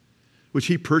church, which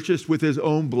he purchased with his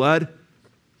own blood.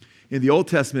 In the Old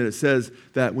Testament, it says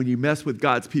that when you mess with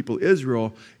God's people,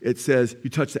 Israel, it says you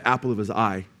touch the apple of his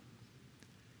eye.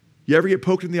 You ever get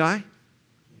poked in the eye?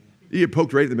 You get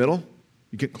poked right in the middle.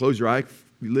 You can't close your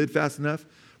lid fast enough.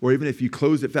 Or even if you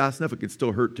close it fast enough, it can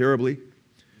still hurt terribly.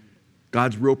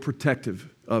 God's real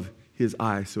protective of his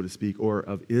eye, so to speak, or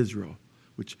of Israel,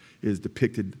 which is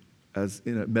depicted as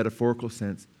in a metaphorical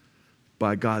sense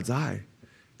by God's eye.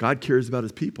 God cares about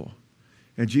his people.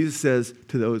 And Jesus says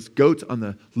to those goats on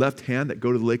the left hand that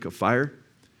go to the lake of fire,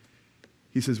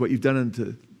 he says, what you've done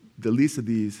unto the least of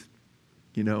these,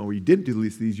 or you didn't do the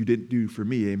least of these, you didn't do for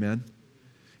me, amen?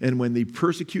 And when they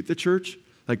persecute the church,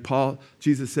 like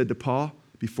Jesus said to Paul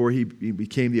before he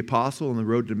became the apostle on the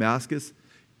road to Damascus,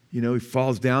 he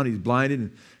falls down, he's blinded,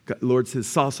 and the Lord says,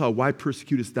 Saul, Saul, why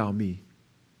persecutest thou me?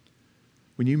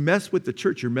 When you mess with the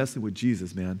church, you're messing with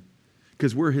Jesus, man,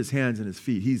 because we're his hands and his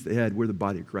feet. He's the head, we're the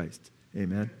body of Christ.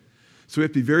 Amen. So we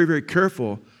have to be very, very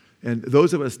careful. And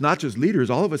those of us, not just leaders,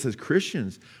 all of us as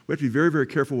Christians, we have to be very, very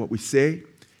careful what we say,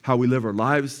 how we live our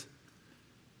lives,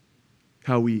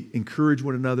 how we encourage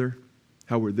one another,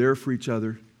 how we're there for each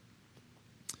other.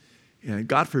 And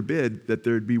God forbid that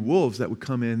there'd be wolves that would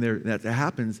come in there. And that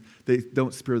happens, they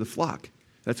don't spare the flock.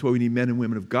 That's why we need men and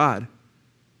women of God.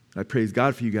 I praise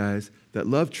God for you guys that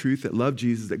love truth, that love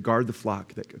Jesus, that guard the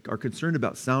flock, that are concerned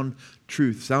about sound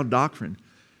truth, sound doctrine.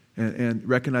 And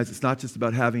recognize it's not just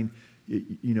about having,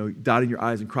 dotting your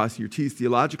I's and crossing your T's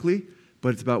theologically, but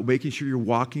it's about making sure you're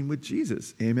walking with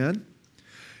Jesus. Amen?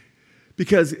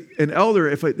 Because an elder,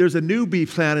 if there's a newbie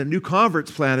planted, new converts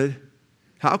planted,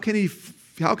 how can he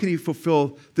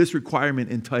fulfill this requirement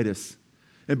in Titus?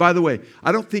 And by the way,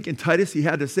 I don't think in Titus he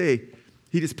had to say,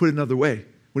 he just put it another way.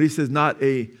 When he says not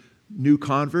a new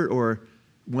convert or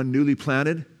one newly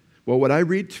planted, well, what I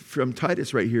read from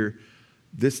Titus right here,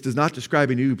 this does not describe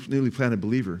a newly planted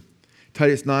believer.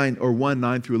 Titus 9 or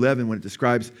 9 through 11, when it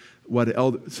describes some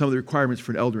of the requirements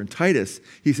for an elder in Titus,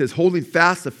 he says, holding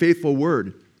fast the faithful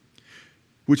word,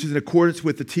 which is in accordance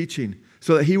with the teaching,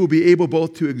 so that he will be able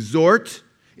both to exhort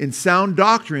in sound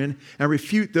doctrine and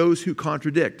refute those who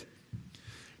contradict.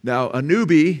 Now, a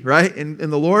newbie, right, in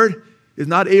the Lord is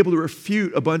not able to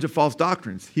refute a bunch of false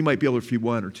doctrines. He might be able to refute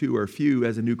one or two or a few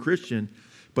as a new Christian,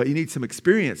 but you need some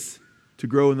experience to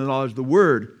grow in the knowledge of the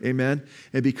Word, amen,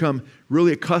 and become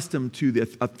really accustomed to the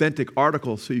authentic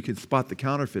article so you can spot the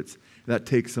counterfeits. That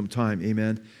takes some time,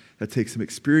 amen. That takes some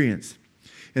experience.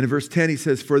 And in verse 10, he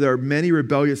says, "For there are many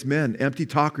rebellious men, empty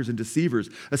talkers and deceivers,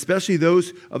 especially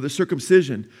those of the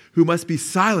circumcision, who must be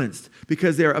silenced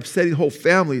because they are upsetting whole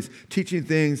families, teaching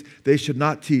things they should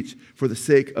not teach for the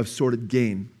sake of sordid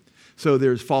gain." So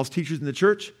there's false teachers in the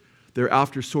church. They're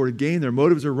after sordid gain. Their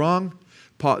motives are wrong.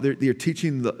 They're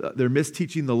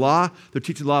misteaching the law. They're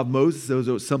teaching the law of Moses.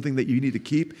 Those something that you need to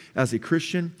keep as a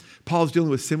Christian. Paul's dealing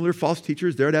with similar false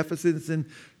teachers. They're at Ephesus in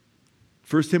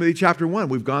 1 Timothy chapter 1.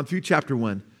 We've gone through chapter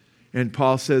 1. And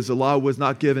Paul says the law was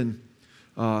not given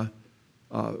for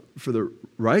the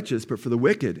righteous, but for the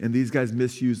wicked. And these guys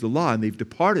misuse the law, and they've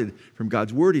departed from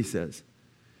God's word, he says.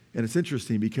 And it's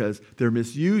interesting because they're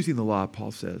misusing the law,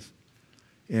 Paul says.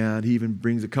 And he even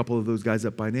brings a couple of those guys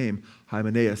up by name,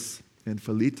 Hymenaeus and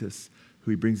Philetus,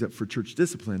 who he brings up for church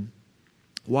discipline.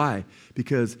 Why?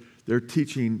 Because they're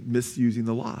teaching misusing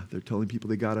the law. They're telling people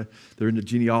they're into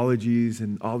genealogies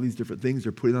and all these different things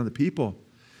they're putting on the people.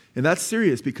 And that's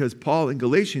serious because Paul in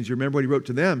Galatians, you remember what he wrote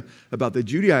to them about the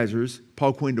Judaizers.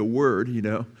 Paul coined a word,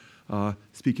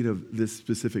 speaking of this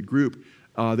specific group.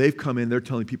 They've come in, they're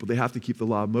telling people they have to keep the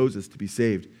law of Moses to be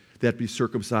saved. They have to be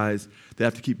circumcised. They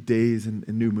have to keep days and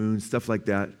new moons, stuff like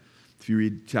that. If you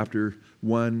read chapter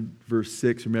 1, verse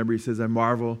 6, remember he says, "I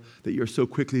marvel that you are so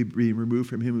quickly being removed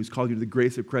from him who's called you to the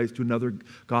grace of Christ to another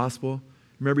gospel."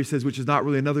 Remember he says, which is not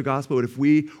really another gospel, but if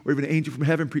we or even an angel from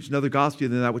heaven preach another gospel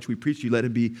than that which we preach, you let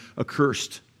him be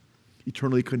accursed,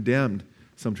 eternally condemned.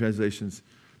 Some translations,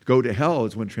 go to hell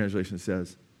is one translation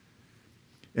says.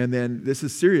 And then this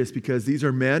is serious because these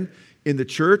are men in the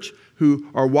church who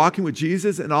are walking with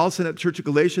Jesus, and all of a sudden at the church of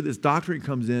Galatia, this doctrine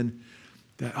comes in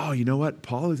that, oh, you know what?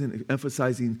 Paul isn't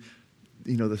emphasizing,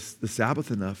 the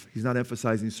Sabbath enough. He's not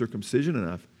emphasizing circumcision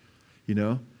enough,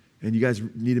 and you guys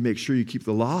need to make sure you keep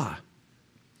the law.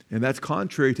 And that's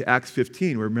contrary to Acts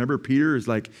 15, where remember Peter is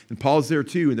like, and Paul's there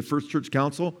too in the first church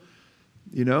council,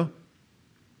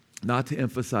 not to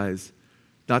emphasize,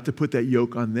 not to put that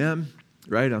yoke on them,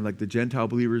 right? On like the Gentile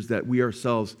believers that we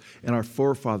ourselves and our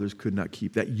forefathers could not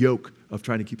keep, that yoke of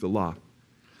trying to keep the law.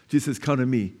 Jesus says, "Come to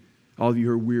me, all of you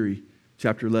who are weary,"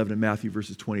 chapter 11 in Matthew,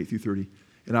 verses 28 through 30,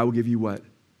 "and I will give you what?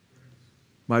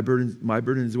 My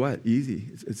burden is what? Easy.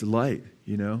 It's light,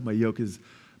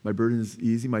 my burden is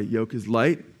easy, my yoke is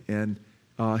light." And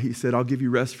he said, "I'll give you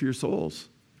rest for your souls."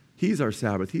 He's our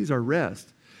Sabbath. He's our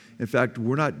rest. In fact,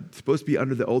 we're not supposed to be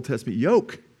under the Old Testament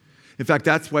yoke. In fact,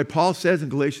 that's why Paul says in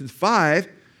Galatians 5,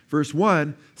 verse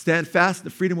 1, "Stand fast in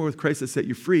the freedom wherewith Christ has set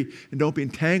you free, and don't be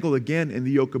entangled again in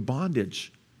the yoke of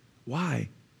bondage." Why?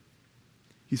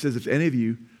 He says, if any of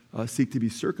you seek to be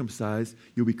circumcised,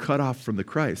 you'll be cut off from the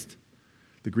Christ.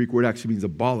 The Greek word actually means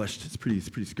abolished. It's a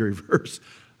pretty scary verse.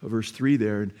 Verse 3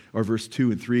 there, or verse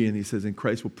 2 and 3, and he says, "And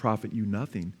Christ will profit you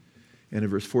nothing." And in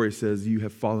verse 4, he says, "You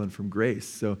have fallen from grace."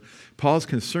 So Paul's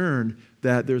concerned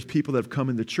that there's people that have come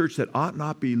in the church that ought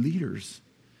not be leaders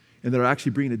and that are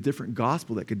actually bringing a different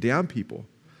gospel that could damn people.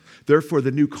 Therefore,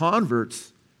 the new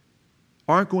converts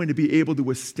aren't going to be able to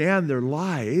withstand their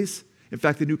lies. In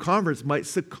fact, the new converts might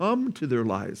succumb to their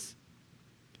lies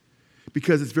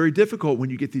because it's very difficult when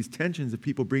you get these tensions of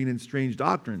people bringing in strange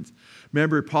doctrines.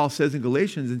 Remember, Paul says in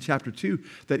Galatians in chapter 2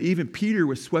 that even Peter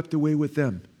was swept away with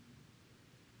them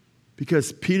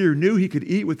because Peter knew he could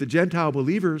eat with the Gentile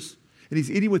believers, and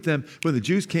he's eating with them. When the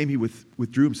Jews came, he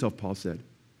withdrew himself, Paul said,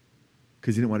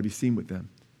 because he didn't want to be seen with them,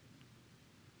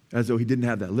 as though he didn't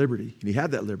have that liberty, and he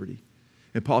had that liberty.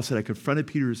 And Paul said, "I confronted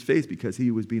Peter's face because he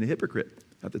was being a hypocrite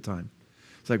at the time."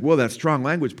 It's like, well, that's strong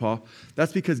language, Paul.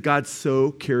 That's because God so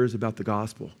cares about the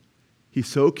gospel. He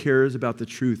so cares about the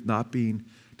truth not being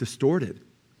distorted.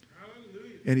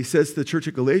 Hallelujah. And he says to the church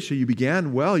at Galatia, you began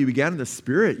in the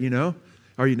spirit,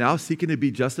 Are you now seeking to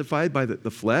be justified by the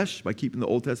flesh, by keeping the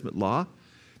Old Testament law?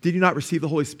 Did you not receive the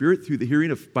Holy Spirit through the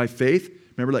hearing by faith?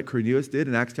 Remember like Cornelius did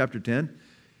in Acts chapter 10?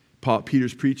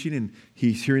 Peter's preaching and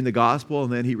he's hearing the gospel,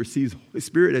 and then he receives the Holy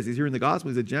Spirit as he's hearing the gospel.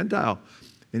 He's a Gentile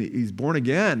and he's born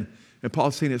again. And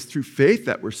Paul's saying it's through faith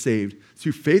that we're saved. It's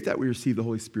through faith that we receive the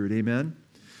Holy Spirit. Amen?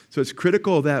 So it's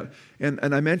critical that, and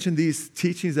I mentioned these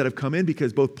teachings that have come in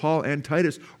because both Paul and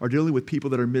Titus are dealing with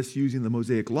people that are misusing the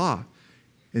Mosaic law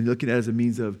and looking at it as a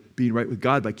means of being right with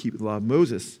God by keeping the law of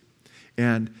Moses.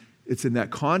 And it's in that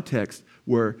context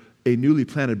where a newly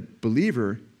planted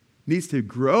believer needs to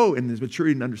grow in his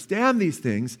maturity and understand these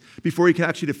things before he can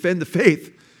actually defend the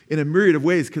faith in a myriad of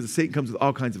ways, because Satan comes with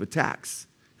all kinds of attacks.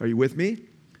 Are you with me?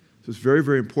 So it's very,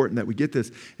 very important that we get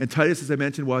this. And Titus, as I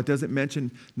mentioned, while it doesn't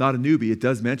mention not a newbie, it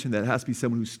does mention that it has to be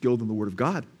someone who's skilled in the Word of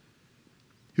God,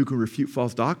 who can refute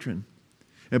false doctrine.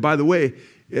 And by the way,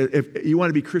 if you want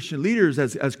to be Christian leaders,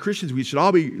 as Christians, we should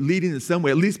all be leading in some way,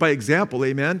 at least by example,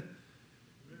 amen?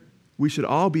 we should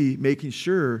all be making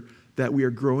sure that we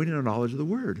are growing in our knowledge of the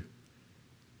Word.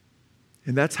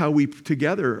 And that's how we're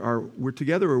together,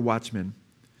 we're watchmen.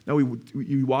 Now,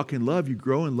 you walk in love, you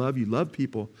grow in love, you love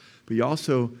people, but you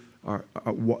also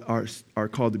are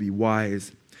called to be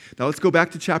wise. Now, let's go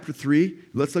back to chapter 3.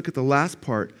 Let's look at the last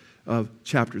part of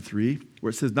chapter 3,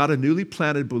 where it says, not a newly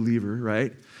planted believer,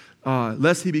 right?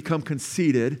 Lest he become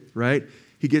conceited, right?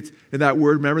 He gets, in that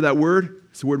word, remember that word?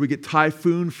 It's the word we get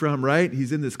typhoon from, right?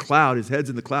 He's in this cloud. His head's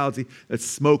in the clouds. That's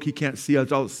smoke. He can't see.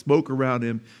 It's all smoke around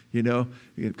him,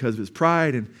 because of his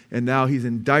pride. And now he's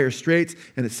in dire straits.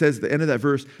 And it says at the end of that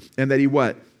verse, and that he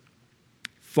what?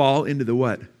 Fall into the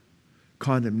what?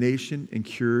 Condemnation,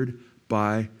 incurred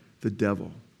by the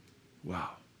devil.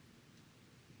 Wow.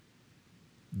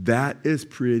 That is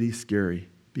pretty scary,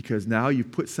 because now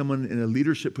you've put someone in a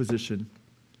leadership position.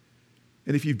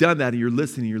 And if you've done that and you're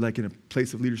listening, you're like in a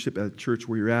place of leadership at a church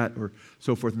where you're at or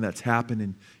so forth, and that's happened,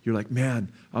 and you're like,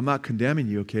 man, I'm not condemning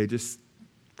you, okay? Just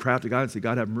cry out to God and say,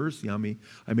 God, have mercy on me.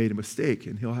 I made a mistake,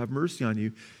 and he'll have mercy on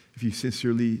you if you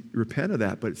sincerely repent of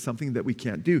that. But it's something that we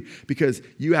can't do, because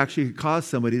you actually cause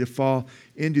somebody to fall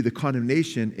into the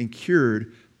condemnation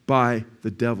incurred by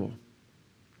the devil.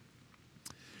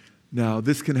 Now,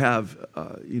 this can have,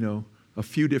 a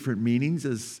few different meanings,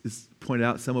 as is pointed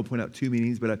out. Some will point out two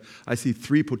meanings, but I see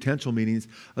three potential meanings.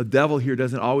 A devil here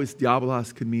doesn't always,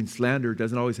 diabolos could mean slander. It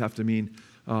doesn't always have to mean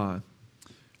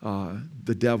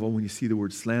the devil when you see the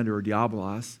word slander or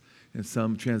diabolos. And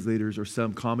some translators or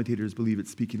some commentators believe it's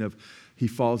speaking of he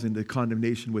falls into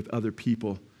condemnation with other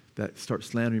people that start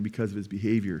slandering because of his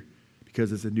behavior.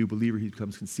 Because as a new believer, he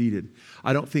becomes conceited.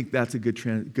 I don't think that's a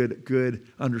good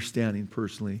understanding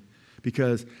personally,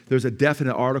 because there's a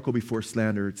definite article before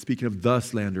slander. It's speaking of the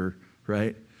slander,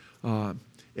 right? And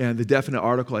the definite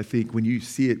article, I think, when you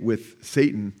see it with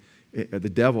Satan, the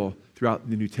devil, throughout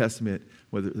the New Testament,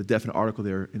 whether the definite article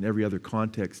there in every other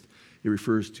context, it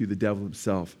refers to the devil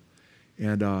himself.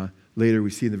 And later we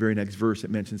see in the very next verse,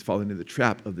 it mentions falling into the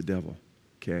trap of the devil,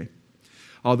 okay?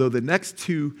 Although the next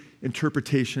two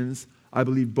interpretations, I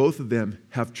believe both of them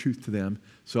have truth to them.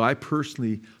 So I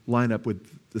personally line up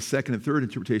with the second and third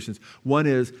interpretations. One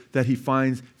is that he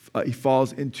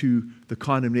falls into the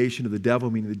condemnation of the devil,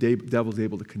 meaning the devil is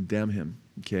able to condemn him,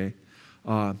 okay?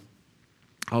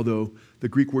 Although the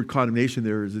Greek word condemnation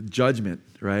there is a judgment,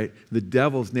 right? The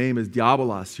devil's name is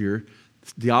diabolos here.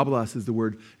 Diabolos is the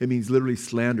word, it means literally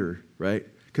slander, right?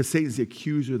 Because Satan's the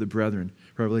accuser of the brethren,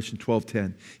 Revelation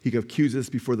 12:10. He accuses us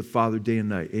before the Father day and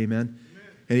night, amen?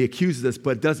 And he accuses us,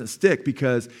 but it doesn't stick,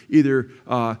 because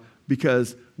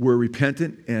because we're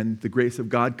repentant and the grace of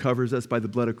God covers us by the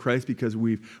blood of Christ, because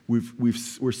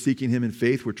we're seeking him in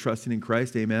faith, we're trusting in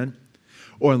Christ, amen?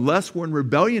 Or unless we're in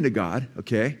rebellion to God,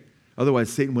 okay? Otherwise,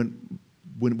 Satan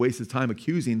wouldn't waste his time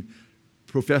accusing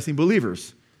professing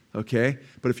believers, okay?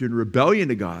 But if you're in rebellion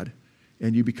to God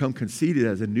and you become conceited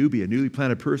as a newly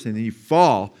planted person, and you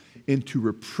fall into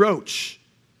reproach,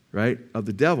 right, of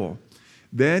the devil,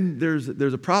 then there's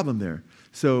a problem there.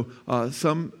 So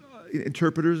some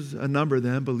interpreters, a number of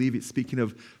them, believe it's speaking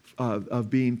of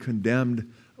being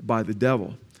condemned by the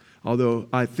devil. Although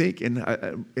I think, and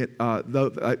I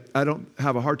don't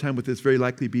have a hard time with this very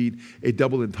likely being a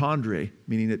double entendre,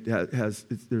 meaning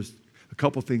there's a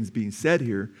couple things being said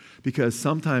here, because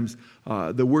sometimes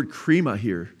the word krima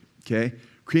here, okay,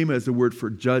 krima is the word for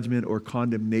judgment or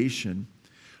condemnation.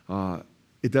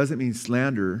 It doesn't mean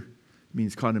slander.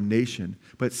 Means condemnation,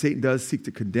 but Satan does seek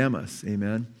to condemn us,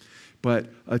 amen? But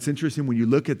it's interesting when you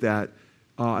look at that,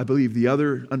 I believe the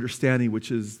other understanding, which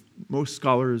is most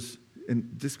scholars, and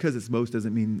just because it's most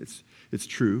doesn't mean it's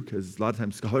true, because a lot of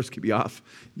times scholars can be off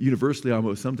universally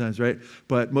almost sometimes, right?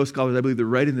 But most scholars, I believe they're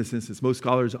right in this instance, most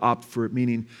scholars opt for it,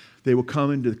 meaning they will come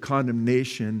into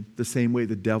condemnation the same way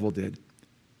the devil did.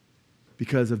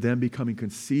 Because of them becoming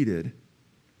conceited,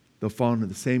 they'll fall into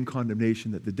the same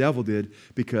condemnation that the devil did,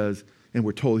 because, and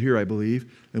we're told here, I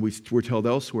believe, and we're told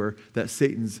elsewhere, that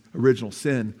Satan's original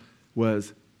sin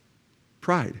was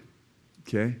pride,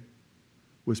 okay?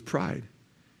 Was pride.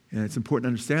 And it's important to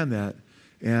understand that.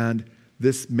 And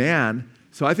this man,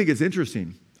 so I think it's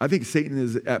interesting. I think Satan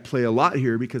is at play a lot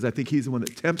here, because I think he's the one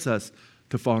that tempts us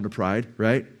to fall into pride,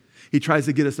 right? He tries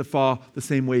to get us to fall the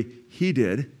same way he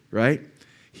did, right?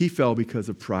 He fell because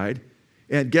of pride.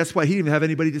 And guess what? He didn't even have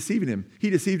anybody deceiving him. He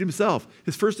deceived himself.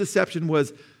 His first deception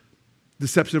was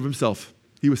deception of himself.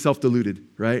 He was self-deluded,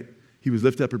 right? He was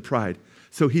lifted up in pride.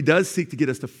 So he does seek to get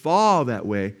us to fall that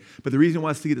way. But the reason he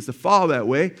wants to get us to fall that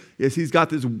way is he's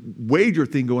got this wager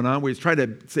thing going on where he's trying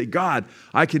to say, God,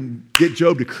 I can get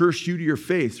Job to curse you to your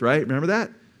face, right? Remember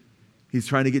that? He's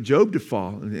trying to get Job to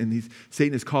fall. And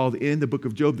Satan is called in the book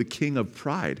of Job the king of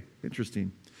pride,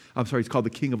 Interesting. I'm sorry, he's called the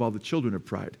king of all the children of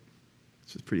pride.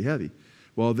 This is pretty heavy.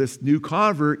 Well, this new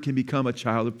convert can become a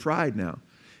child of pride now.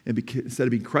 And instead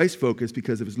of being Christ-focused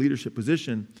because of his leadership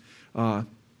position,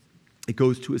 it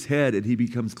goes to his head and he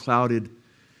becomes clouded.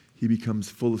 He becomes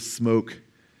full of smoke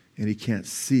and he can't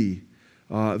see.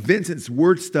 Vincent's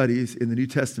word studies in the New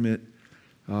Testament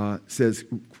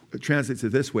translates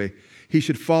it this way. He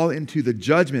should fall into the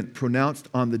judgment pronounced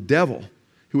on the devil,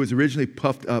 who was originally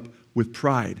puffed up with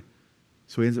pride.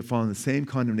 So he ends up falling in the same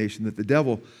condemnation that the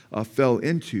devil fell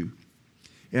into.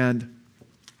 And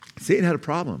Satan had a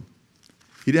problem.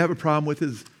 He didn't have a problem with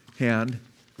his hand.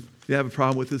 He didn't have a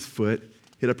problem with his foot.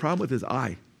 He had a problem with his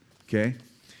eye, okay?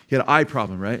 He had an eye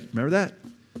problem, right? Remember that?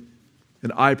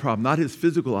 An eye problem. Not his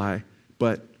physical eye,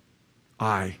 but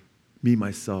I, me,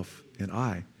 myself, and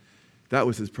I. That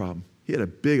was his problem. He had a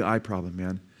big eye problem,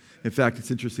 man. In fact,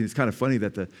 it's interesting. It's kind of funny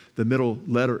that the middle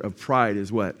letter of pride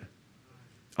is what?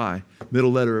 I.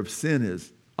 Middle letter of sin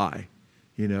is I,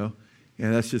 you know?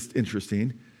 And that's just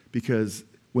interesting because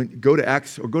go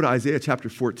to Isaiah chapter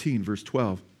 14, verse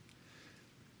 12.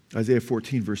 Isaiah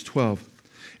 14, verse 12.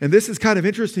 And this is kind of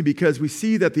interesting because we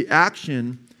see that the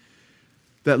action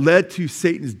that led to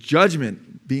Satan's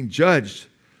judgment, being judged,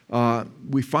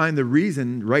 we find the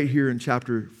reason right here in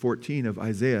chapter 14 of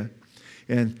Isaiah.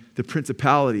 And the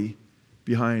principality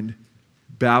behind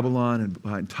Babylon and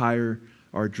behind Tyre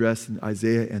are addressed in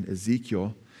Isaiah and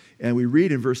Ezekiel. And we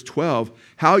read in verse 12,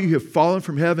 how you have fallen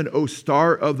from heaven, O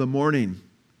star of the morning,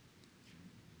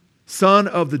 son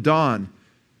of the dawn.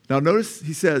 Now notice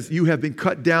he says, you have been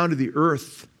cut down to the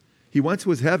earth. He once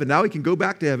was heaven. Now he can go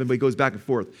back to heaven, but he goes back and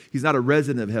forth. He's not a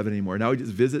resident of heaven anymore. Now he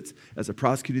just visits as a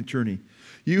prosecuting attorney.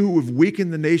 You who have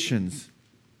weakened the nations,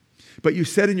 but you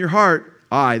said in your heart,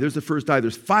 I, there's the first I.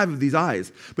 There's 5 of these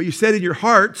I's. But you said in your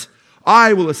heart,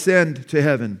 I will ascend to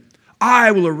heaven.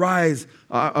 I will raise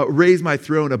my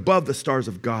throne above the stars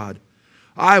of God.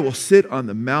 I will sit on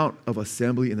the mount of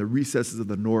assembly in the recesses of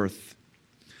the north.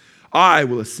 I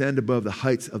will ascend above the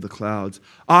heights of the clouds.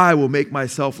 I will make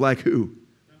myself like who?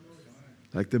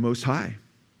 Like the Most High.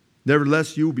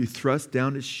 Nevertheless, you will be thrust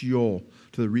down to Sheol,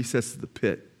 to the recesses of the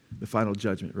pit. The final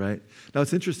judgment, right? Now,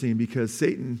 it's interesting because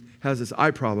Satan has this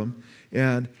eye problem,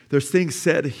 and there's things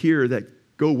said here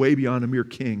that go way beyond a mere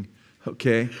king,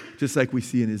 okay? Just like we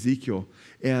see in Ezekiel.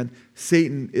 And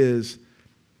Satan is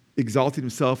exalting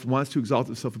himself, wants to exalt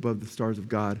himself above the stars of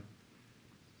God.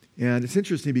 And it's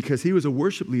interesting because he was a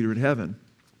worship leader in heaven.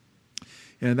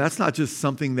 And that's not just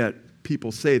something that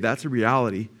people say, that's a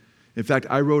reality. In fact,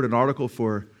 I wrote an article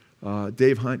for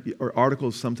Dave Hunt, or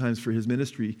articles sometimes for his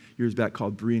ministry years back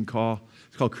called Berean Call.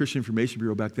 It's called Christian Information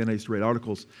Bureau. Back then I used to write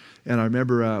articles. And I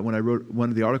remember when I wrote one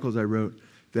of the articles I wrote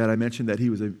that I mentioned that he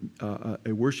was a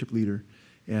worship leader.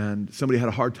 And somebody had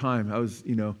a hard time. I was,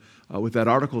 with that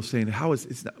article saying,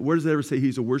 where does it ever say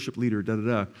he's a worship leader,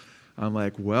 da-da-da. I'm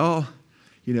like, well,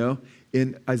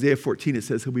 in Isaiah 14 it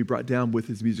says he'll be brought down with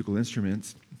his musical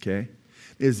instruments, okay?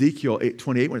 Ezekiel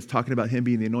 8:28, when it's talking about him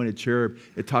being the anointed cherub,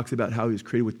 it talks about how he was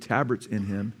created with tabrets in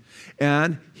him.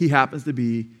 And he happens to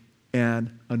be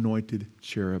an anointed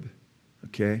cherub.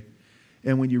 Okay?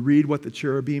 And when you read what the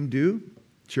cherubim do,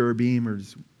 cherubim, or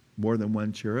more than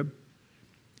one cherub,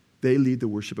 they lead the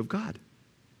worship of God.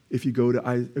 If you go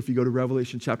to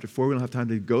Revelation chapter 4, we don't have time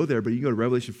to go there, but you can go to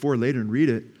Revelation 4 later and read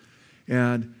it.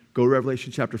 And go to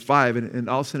Revelation chapter 5, and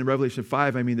all of a sudden in Revelation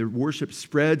 5, the worship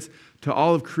spreads to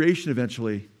all of creation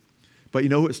eventually. But you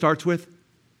know who it starts with?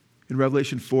 In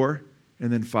Revelation 4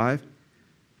 and then 5? It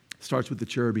starts with the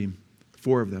cherubim,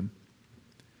 4 of them.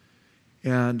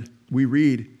 And we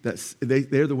read that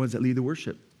they're the ones that lead the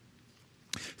worship.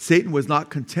 Satan was not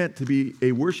content to be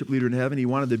a worship leader in heaven. He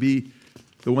wanted to be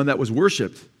the one that was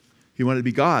worshiped. He wanted to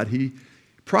be God.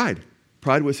 Pride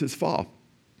was his fall.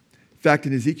 In fact,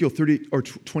 in Ezekiel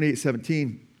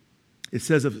 28:17, it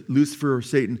says of Lucifer or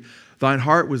Satan, thine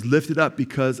heart was lifted up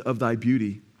because of thy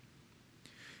beauty.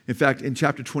 In fact, in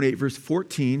chapter 28, verse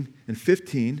 14 and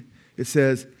 15, it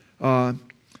says,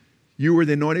 you were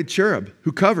the anointed cherub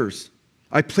who covers.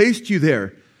 I placed you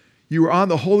there. You were on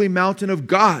the holy mountain of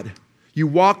God. You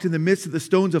walked in the midst of the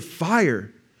stones of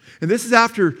fire. And this is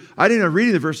after, I didn't know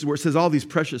reading the verses where it says all these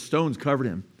precious stones covered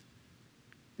him.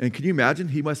 And can you imagine?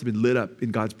 He must have been lit up in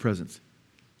God's presence.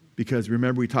 Because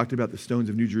remember we talked about the stones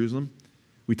of New Jerusalem?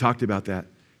 We talked about that.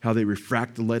 How they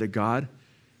refract the light of God.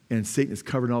 And Satan is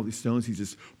covered in all these stones. He's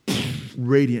just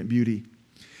radiant beauty.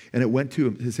 And it went to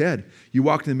his head. You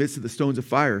walked in the midst of the stones of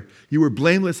fire. You were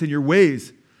blameless in your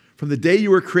ways from the day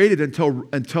you were created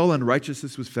until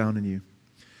unrighteousness was found in you.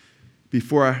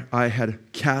 Before I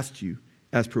had cast you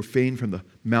as profane from the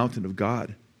mountain of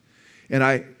God. And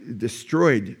I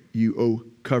destroyed you, O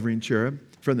covering cherub,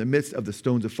 from the midst of the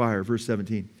stones of fire. Verse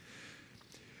 17.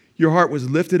 Your heart was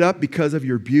lifted up because of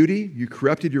your beauty. You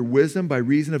corrupted your wisdom by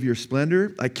reason of your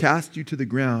splendor. I cast you to the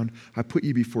ground. I put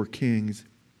you before kings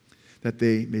that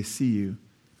they may see you.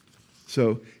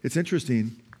 So it's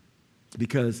interesting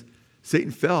because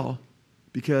Satan fell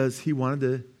because he wanted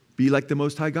to be like the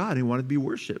Most High God. He wanted to be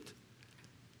worshiped.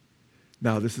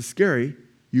 Now, this is scary.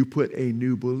 You put a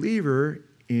new believer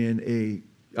in a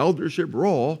eldership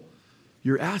role,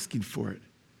 you're asking for it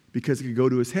because it could go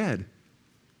to his head.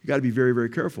 You got to be very, very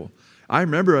careful. I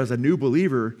remember as a new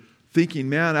believer thinking,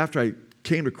 man, after I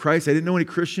came to Christ, I didn't know any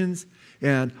Christians,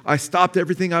 and I stopped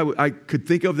everything I could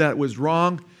think of that was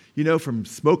wrong, from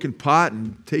smoking pot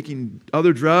and taking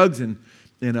other drugs and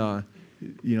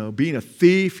being a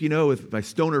thief, with my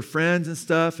stoner friends and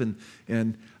stuff. And I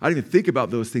didn't even think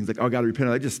about those things like, oh, I got to repent.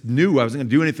 I just knew I wasn't going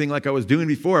to do anything like I was doing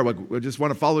before. I just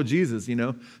want to follow Jesus,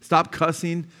 Stop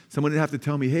cussing. Someone didn't have to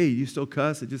tell me, hey, you still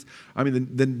cuss?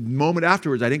 The moment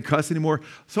afterwards, I didn't cuss anymore.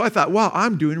 So I thought, wow,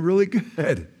 I'm doing really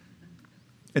good.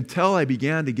 Until I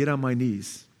began to get on my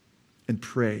knees and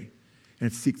pray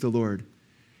and seek the Lord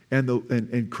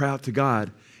and cry out to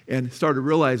God. And started to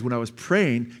realize when I was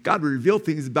praying, God would reveal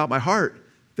things about my heart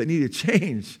that needed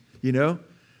change, I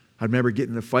remember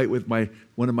getting in a fight with I got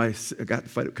in a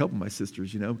fight with a couple of my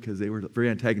sisters, because they were very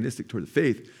antagonistic toward the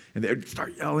faith. And they would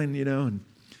start yelling,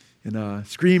 and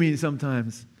screaming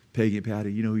sometimes. Peggy and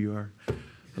Patty, you know who you are.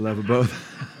 I love them both.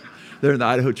 They're in the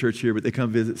Idaho church here, but they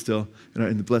come visit still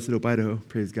in the Blessed Hope, Idaho.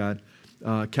 Praise God.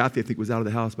 Kathy, I think, was out of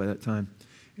the house by that time.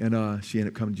 And she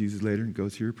ended up coming to Jesus later and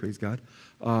goes here. Praise God.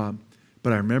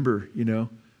 But I remember,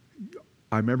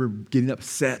 getting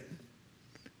upset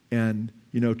and,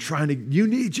 trying to, you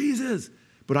need Jesus.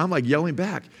 But I'm like yelling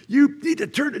back, you need to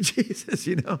turn to Jesus,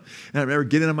 And I remember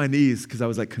getting on my knees because I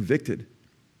was like convicted.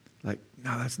 Like,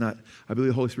 no, that's not, I believe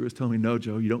the Holy Spirit was telling me, no,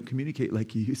 Joe, you don't communicate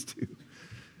like you used to.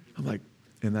 I'm like,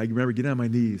 and I remember getting on my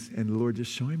knees and the Lord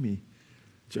just showing me,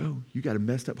 Joe, you got a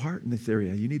messed up heart in this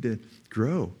area. You need to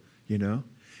grow,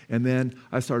 And then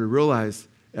I started to realize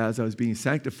as I was being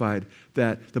sanctified,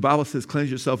 that the Bible says,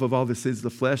 cleanse yourself of all the sins of the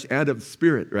flesh and of the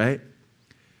spirit, right?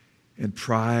 And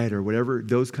pride or whatever,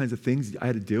 those kinds of things I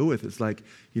had to deal with. It's like,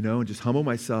 and just humble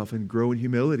myself and grow in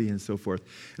humility and so forth.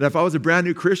 And if I was a brand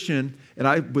new Christian and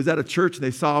I was at a church and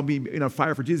they saw me,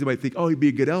 fire for Jesus, they might think, oh, he'd be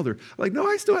a good elder. I'm like, no,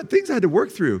 I still had things I had to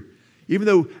work through. Even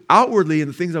though outwardly in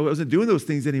the things I wasn't doing those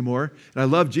things anymore, and I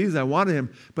loved Jesus, I wanted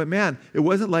him. But man, it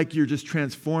wasn't like you're just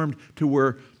transformed to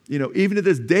where, even to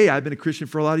this day, I've been a Christian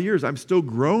for a lot of years. I'm still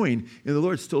growing in the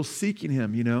Lord, still seeking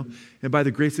him, And by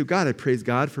the grace of God, I praise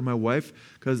God for my wife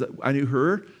because I knew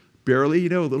her barely,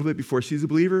 a little bit before she's a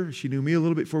believer. She knew me a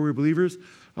little bit before we were believers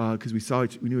because we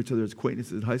knew each other as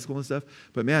acquaintances in high school and stuff.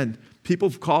 But man, people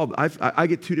have called. I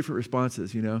get two different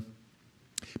responses,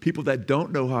 People that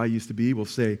don't know how I used to be will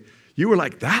say, you were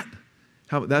like that?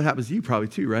 That happens to you probably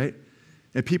too, right?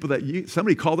 And people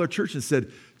somebody called our church and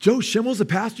said, Joe Schimmel's the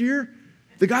pastor here?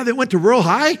 The guy that went to Rural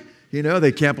High?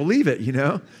 They can't believe it,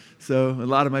 So a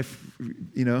lot of my,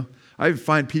 I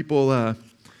find people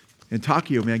in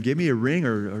Tokyo, man, give me a ring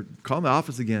or call my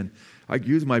office again. I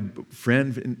use my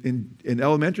friend in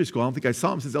elementary school. I don't think I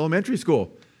saw him since elementary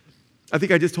school. I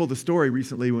think I just told the story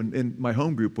recently in my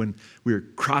home group when we were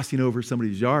crossing over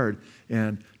somebody's yard,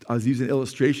 and I was using an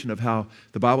illustration of how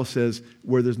the Bible says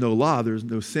where there's no law, there's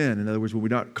no sin. In other words, when we're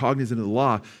not cognizant of the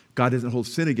law, God doesn't hold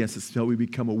sin against us until we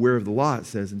become aware of the law, it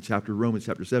says in Romans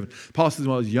chapter 7. Paul says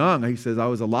when I was young, he says I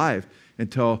was alive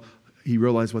until he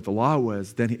realized what the law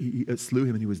was. Then he slew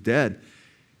him and he was dead.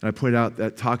 And I pointed out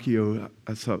that Takio,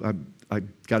 I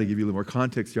got to give you a little more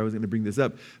context here. I wasn't going to bring this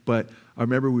up. But I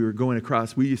remember we were going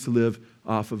across. We used to live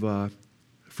off of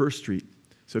First Street.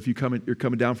 So if you're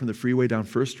coming down from the freeway down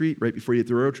First Street, right before you hit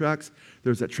the railroad tracks,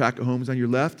 there's that tract of homes on your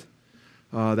left.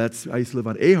 I used to live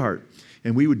on Ahart.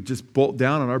 And we would just bolt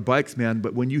down on our bikes, man.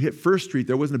 But when you hit First Street,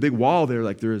 there wasn't a big wall there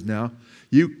like there is now.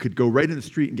 You could go right in the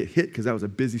street and get hit because that was a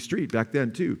busy street back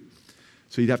then too.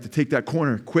 So you'd have to take that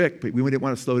corner quick, but we didn't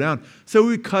want to slow down. So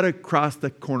we cut across the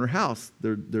corner house,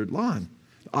 their lawn,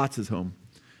 Otz's home,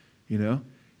 And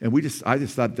I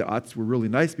just thought the Otts were really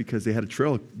nice because they had a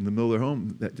trail in the middle of their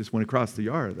home that just went across the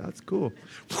yard. That's cool.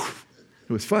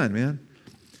 It was fun, man.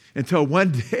 Until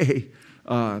one day,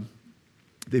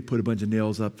 they put a bunch of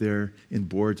nails up there in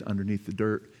boards underneath the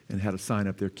dirt and had a sign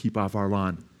up there, keep off our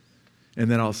lawn. And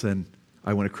then all of a sudden,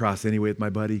 I went across anyway with my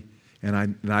buddy,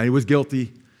 and I was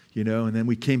guilty. And then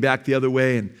we came back the other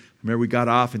way, and I remember we got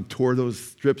off and tore those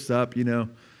strips up,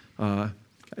 I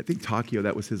think Takio,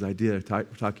 that was his idea.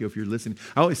 Takio, if you're listening.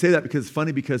 I only say that because it's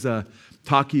funny because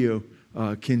Takio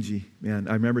Kenji, man.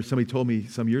 I remember somebody told me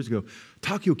some years ago,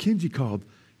 Takio Kenji called.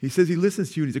 He says he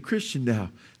listens to you and he's a Christian now.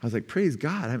 I was like, praise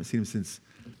God. I haven't seen him since,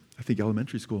 I think,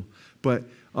 elementary school. But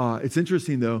it's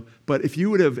interesting, though. But if you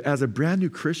would have, as a brand new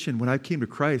Christian, when I came to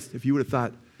Christ, if you would have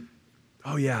thought,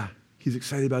 oh, yeah, he's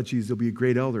excited about Jesus, he'll be a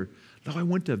great elder. No, I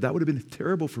wouldn't have. That would have been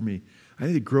terrible for me. I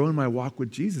need to grow in my walk with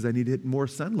Jesus. I need to hit more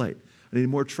sunlight. I need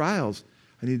more trials.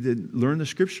 I need to learn the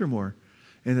Scripture more.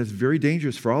 And it's very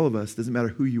dangerous for all of us. It doesn't matter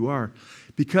who you are.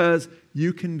 Because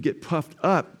you can get puffed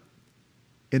up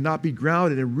and not be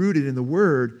grounded and rooted in the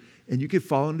Word, and you could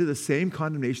fall into the same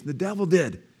condemnation the devil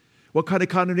did. What kind of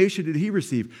condemnation did he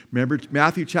receive? Remember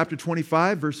Matthew chapter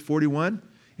 25, verse 41,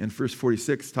 and verse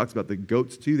 46 talks about the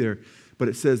goats too there. But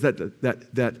it says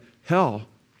that hell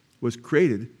was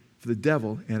created for the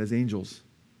devil and his angels.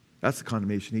 That's the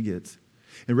condemnation he gets.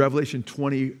 In Revelation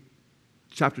 20,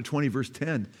 chapter 20, verse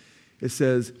 10, it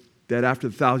says that after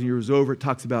the 1,000 years was over, it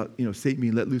talks about Satan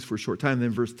being let loose for a short time. And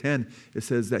then verse 10, it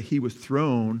says that he was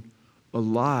thrown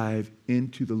alive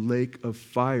into the lake of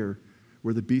fire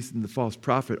where the beast and the false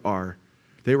prophet are.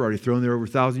 They were already thrown there over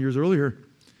 1,000 years earlier.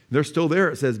 They're still there,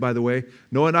 it says, by the way.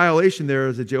 No annihilation there,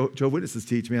 as the Jehovah's Witnesses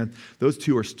teach, man. Those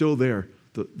two are still there,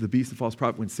 the beast and false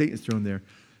prophet, when Satan's thrown there.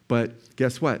 But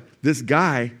guess what? This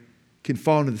guy can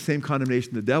fall into the same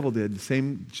condemnation the devil did, the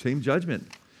same judgment.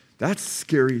 That's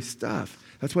scary stuff.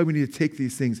 That's why we need to take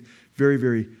these things very,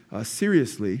 very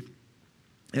seriously.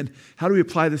 And how do we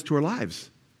apply this to our lives?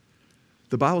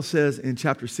 The Bible says in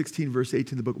chapter 16, verse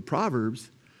 18, the book of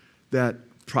Proverbs, that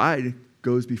pride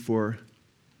goes before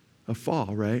a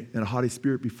fall, right? And a haughty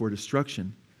spirit before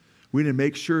destruction. We need to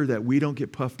make sure that we don't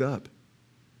get puffed up,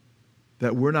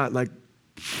 that we're not like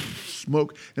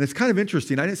smoke. And it's kind of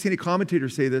interesting. I didn't see any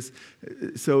commentators say this.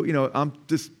 So, I'm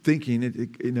just thinking,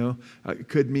 it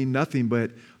could mean nothing.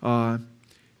 But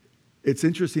it's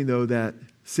interesting, though, that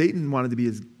Satan wanted to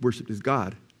be worshipped as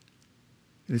God.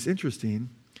 And it's interesting.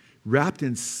 Wrapped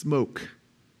in smoke,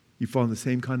 you fall in the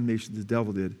same condemnation the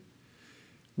devil did.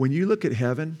 When you look at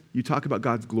heaven, you talk about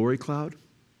God's glory cloud,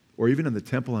 or even in the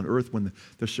temple on earth when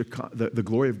the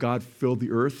glory of God filled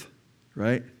the earth,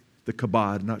 right? The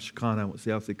kabod, not Shekinah, I'll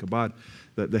say kabod.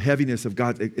 The heaviness of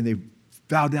God, and they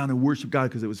bowed down and worshiped God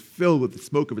because it was filled with the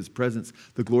smoke of His presence,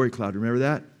 the glory cloud. Remember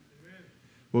that? Amen.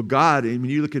 Well, God, and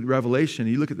when you look at Revelation,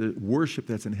 you look at the worship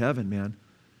that's in heaven, man,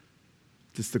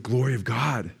 just the glory of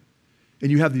God. And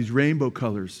you have these rainbow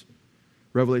colors.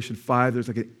 Revelation 5, there's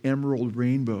like an emerald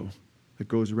rainbow that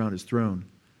goes around His throne.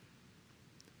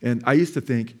 And I used to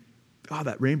think, oh,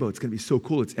 that rainbow, it's going to be so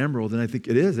cool. It's emerald. And I think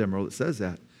it is emerald. It says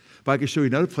that. But I can show you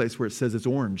another place where it says it's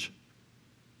orange.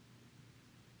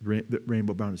 The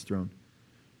rainbow around His throne.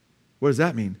 What does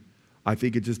that mean? I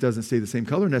think it just doesn't say the same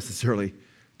color necessarily.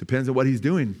 Depends on what He's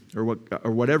doing or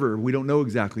whatever. We don't know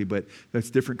exactly, but that's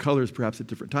different colors perhaps at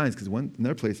different times because in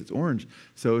another place it's orange.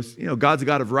 So, it's, God's a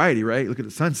God of variety, right? Look at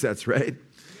the sunsets, right?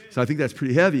 So I think that's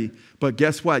pretty heavy. But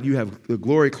guess what? You have the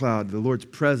glory cloud, the Lord's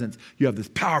presence. You have this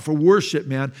powerful worship,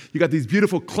 man. You got these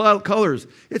beautiful colors.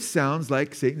 It sounds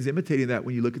like Satan's imitating that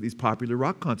when you look at these popular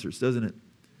rock concerts, doesn't it?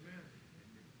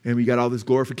 And we got all this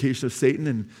glorification of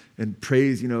Satan and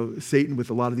praise, Satan with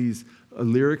a lot of these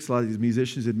lyrics. A lot of these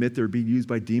musicians admit they're being used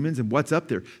by demons. And what's up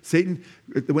there? Satan,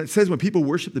 when it says when people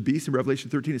worship the beast in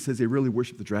Revelation 13, it says they really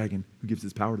worship the dragon who gives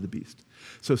his power to the beast.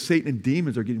 So Satan and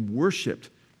demons are getting worshiped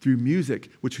through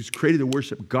music, which was created to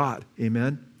worship God.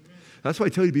 Amen? That's why I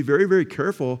tell you to be very, very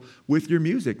careful with your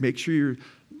music. Make sure you're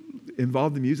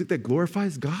involved in music that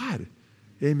glorifies God.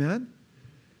 Amen?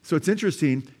 So it's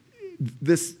interesting.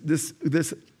 This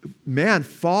man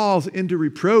falls into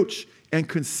reproach and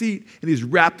conceit, and he's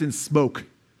wrapped in smoke.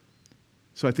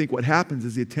 So I think what happens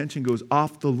is the attention goes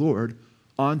off the Lord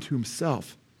onto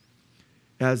himself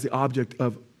as the object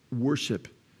of worship.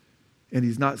 And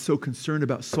he's not so concerned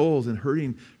about souls and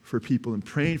hurting for people and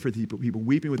praying for people,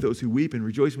 weeping with those who weep and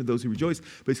rejoicing with those who rejoice.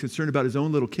 But he's concerned about his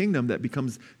own little kingdom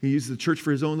he uses the church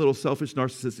for his own little selfish,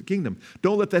 narcissistic kingdom.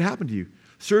 Don't let that happen to you.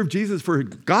 Serve Jesus for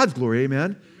God's glory,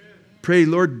 amen? Pray,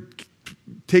 Lord,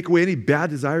 take away any bad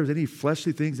desires, any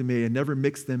fleshly things in me, and never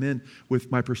mix them in with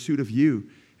my pursuit of you.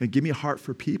 And give me a heart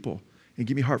for people, and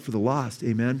give me a heart for the lost,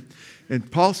 amen?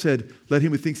 And Paul said, let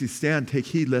him who thinks he stand take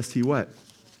heed lest he what?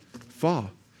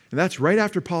 Fall. And that's right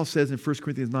after Paul says in 1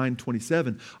 Corinthians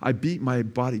 9:27, I beat my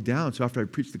body down, so after I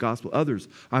preach the gospel to others,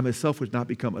 I myself would not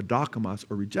become a dokimos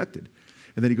or rejected.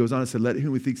 And then he goes on and said, let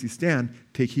him who thinks he stand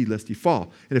take heed lest he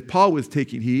fall. And if Paul was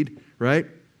taking heed, right,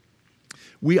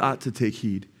 we ought to take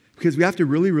heed. Because we have to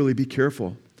really, really be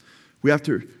careful. We have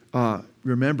to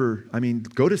remember,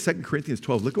 go to 2 Corinthians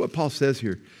 12. Look at what Paul says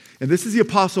here. And this is the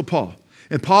Apostle Paul.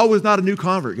 And Paul was not a new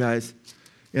convert, guys.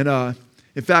 And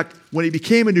In fact, when he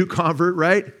became a new convert,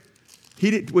 right?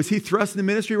 Was he thrust into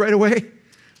ministry right away?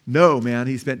 No, man.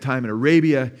 He spent time in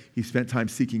Arabia. He spent time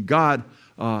seeking God.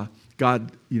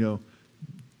 God,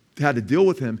 had to deal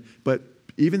with him. But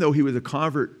even though he was a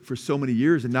convert for so many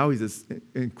years, and now he's this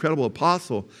incredible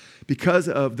apostle, because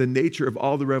of the nature of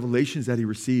all the revelations that he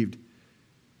received,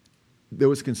 there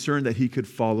was concern that he could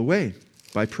fall away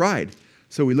by pride.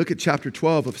 So we look at chapter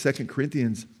 12 of 2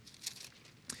 Corinthians.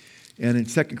 And in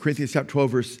 2 Corinthians chapter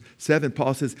 12, verse 7,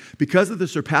 Paul says, because of the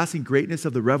surpassing greatness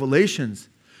of the revelations,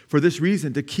 for this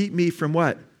reason, to keep me from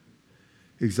what?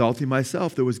 Exalting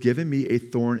myself, there was given me a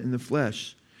thorn in the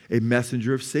flesh, a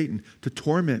messenger of Satan, to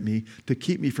torment me, to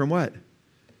keep me from what?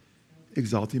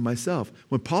 Exalting myself.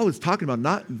 When Paul is talking about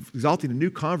not exalting a new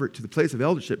convert to the place of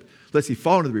eldership, lest he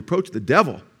fall into the reproach of the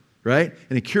devil, right?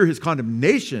 And incur his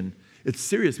condemnation, it's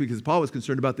serious because Paul was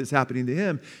concerned about this happening to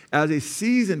him as a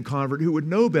seasoned convert who would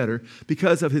know better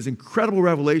because of his incredible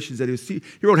revelations that he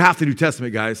wrote half the New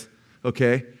Testament, guys,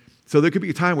 okay? So there could be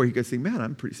a time where he could think, man,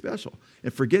 I'm pretty special,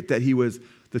 and forget that he was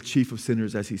the chief of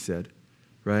sinners, as he said,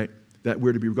 right? That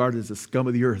we're to be regarded as the scum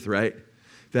of the earth, right?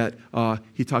 That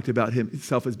he talked about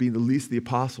himself as being the least of the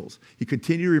apostles. He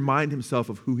continued to remind himself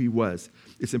of who he was.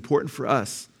 It's important for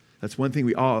us. That's one thing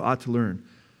we all ought to learn,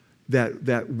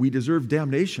 that we deserve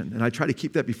damnation. And I try to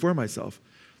keep that before myself.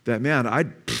 That, man,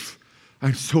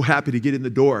 I'm so happy to get in the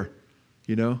door,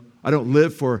 I don't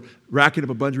live for racking up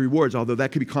a bunch of rewards, although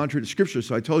that could be contrary to Scripture.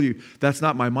 So I told you that's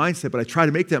not my mindset, but I try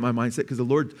to make that my mindset because the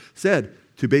Lord said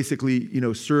to basically,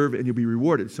 serve and you'll be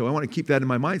rewarded. So I want to keep that in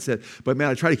my mindset. But man,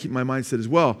 I try to keep my mindset as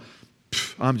well.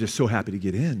 I'm just so happy to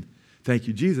get in. Thank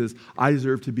you, Jesus. I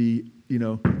deserve to be,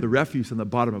 the refuse on the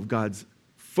bottom of God's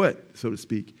foot, so to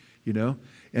speak, And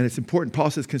it's important. Paul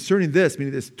says, concerning this,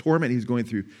 meaning this torment he's going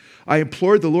through, I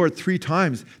implored the Lord 3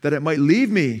 times that it might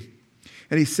leave me.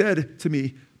 And he said to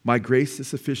me, my grace is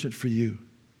sufficient for you,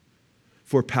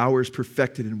 for power is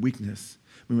perfected in weakness.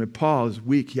 When Paul is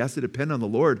weak, he has to depend on the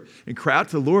Lord and cry out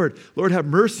to the Lord. Lord, have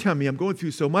mercy on me. I'm going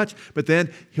through so much. But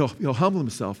then he'll humble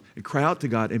himself and cry out to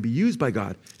God and be used by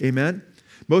God. Amen.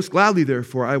 Most gladly,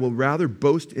 therefore, I would rather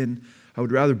boast in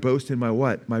my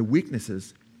what? My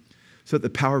weaknesses, so that the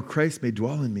power of Christ may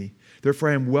dwell in me.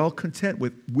 Therefore, I am well content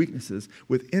with weaknesses,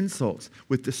 with insults,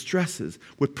 with distresses,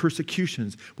 with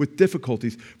persecutions, with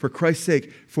difficulties, for Christ's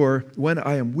sake. For when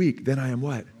I am weak, then I am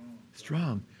what?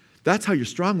 Strong. That's how you're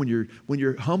strong when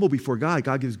you're humble before God.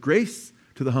 God gives grace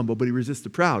to the humble, but he resists the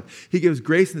proud. He gives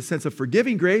grace in the sense of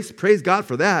forgiving grace. Praise God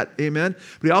for that. Amen.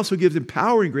 But he also gives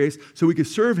empowering grace so we can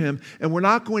serve him. And we're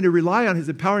not going to rely on his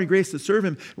empowering grace to serve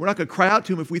him. We're not going to cry out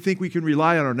to him if we think we can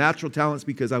rely on our natural talents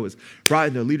because I was brought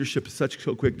into leadership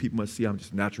so quick. People must see I'm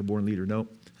just a natural born leader. No.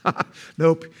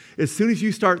 Nope. As soon as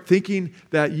you start thinking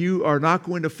that you are not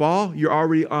going to fall, you're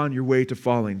already on your way to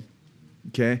falling.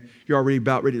 Okay? You're already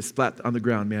about ready to splat on the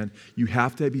ground, man. You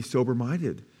have to be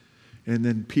sober-minded. And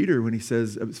then Peter, when he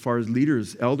says, as far as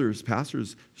leaders, elders,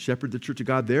 pastors, shepherd the church of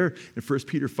God there in 1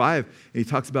 Peter 5, and he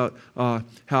talks about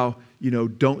how,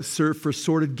 don't serve for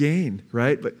sordid gain,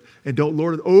 right? And don't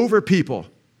lord it over people.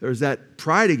 There's that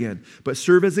pride again. But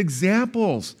serve as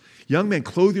examples. Young men,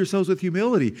 clothe yourselves with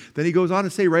humility. Then he goes on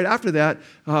to say right after that,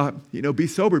 be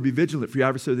sober, be vigilant, for your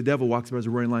adversary the devil walks about as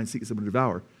a roaring lion seeking someone to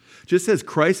devour. Just as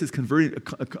Christ is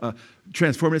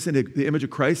transforming us into the image of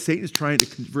Christ, Satan is trying to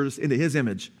convert us into his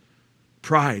image.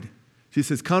 Pride. He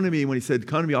says, come to me. When he said,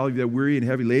 come to me, all of you that are weary and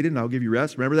heavy laden, and I'll give you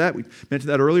rest. Remember that? We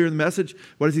mentioned that earlier in the message.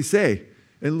 What does he say?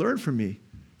 And learn from me,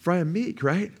 for I am meek,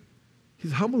 right?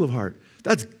 He's humble of heart.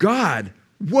 That's God.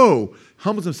 Whoa.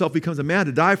 Humbles himself, becomes a man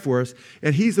to die for us,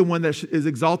 and he's the one that is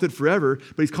exalted forever,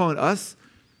 but he's calling us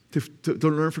to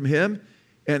learn from him,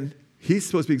 and he's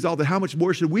supposed to be exalted. How much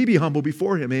more should we be humble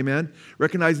before him? Amen?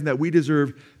 Recognizing that we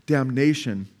deserve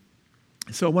damnation.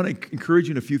 So I want to encourage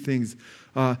you in a few things.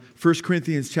 1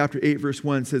 Corinthians chapter 8, verse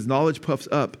 1 says, knowledge puffs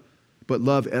up, but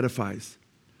love edifies.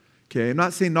 Okay, I'm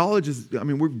not saying knowledge is,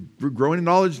 we're growing in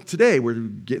knowledge today. We're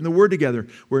getting the word together.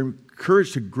 We're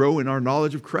encouraged to grow in our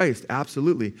knowledge of Christ,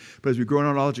 absolutely. But as we grow in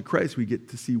our knowledge of Christ, we get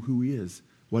to see who he is,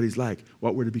 what he's like,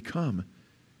 what we're to become,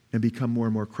 and become more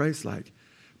and more Christ-like.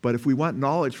 But if we want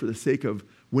knowledge for the sake of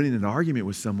winning an argument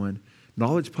with someone,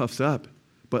 knowledge puffs up,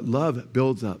 but love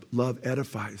builds up, love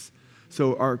edifies.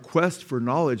 So our quest for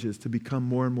knowledge is to become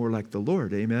more and more like the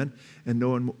Lord, amen? And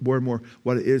knowing more and more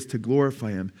what it is to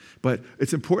glorify him. But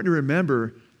it's important to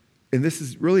remember, and this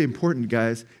is really important,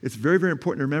 guys, it's very, very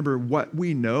important to remember what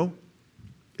we know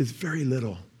is very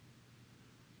little.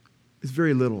 It's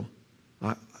very little.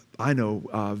 I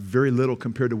know very little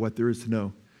compared to what there is to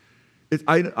know.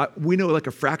 We know like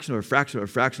a fraction of a fraction of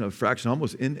a fraction of a fraction,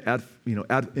 almost ad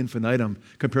infinitum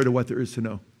compared to what there is to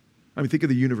know. I mean, think of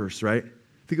the universe, right?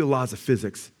 Think of the laws of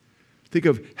physics. Think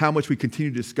of how much we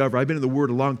continue to discover. I've been in the Word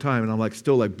a long time, and I'm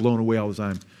still blown away all the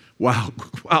time. Wow,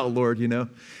 wow, Lord, And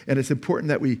it's important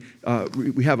that we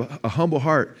have a humble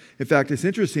heart. In fact, it's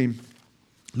interesting.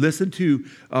 Listen to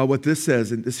what this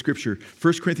says in this scripture.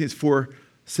 1 Corinthians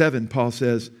 4:7, Paul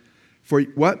says,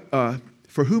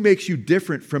 For who makes you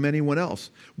different from anyone else?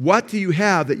 What do you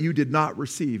have that you did not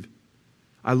receive?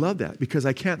 I love that because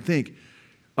I can't think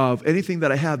of anything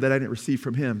that I have that I didn't receive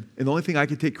from him. And the only thing I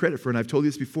can take credit for, and I've told you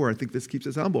this before, I think this keeps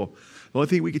us humble. The only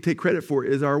thing we can take credit for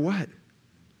is our what?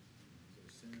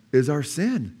 Is our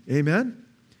sin. Amen?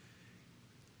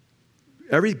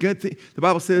 Every good thing, the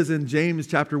Bible says in James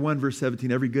chapter 1, verse 17,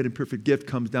 every good and perfect gift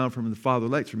comes down from the Father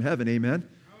of lights, from heaven. Amen?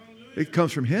 Hallelujah. It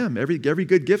comes from him. Every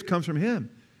good gift comes from him.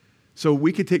 So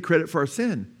we can take credit for our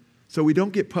sin. So we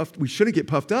don't get puffed, we shouldn't get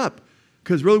puffed up.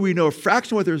 Because really we know a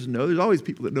fraction of what there's to know. There's always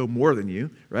people that know more than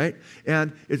you, right?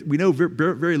 And we know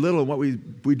very, very little, and what we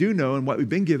do know and what we've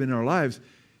been given in our lives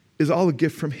is all a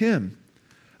gift from him.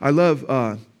 I love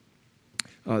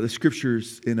the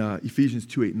scriptures in Ephesians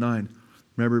 2:8-9.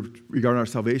 Remember, regarding our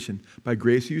salvation. By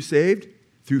grace are you saved,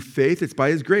 through faith. It's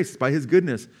by his grace, it's by his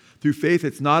goodness. Through faith,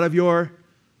 it's not of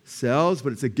yourselves,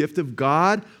 but it's a gift of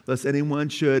God, lest anyone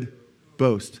should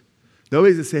boast.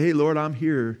 Nobody's to say, hey, Lord, I'm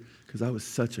here because I was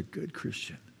such a good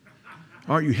Christian.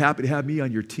 Aren't you happy to have me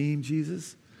on your team,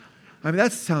 Jesus? I mean,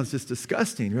 that sounds just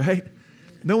disgusting, right?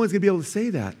 No one's going to be able to say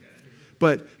that.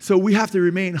 But so we have to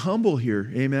remain humble here,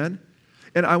 amen?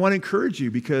 And I want to encourage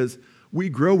you because we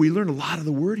grow, we learn a lot of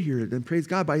the word here, and praise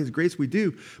God, by his grace we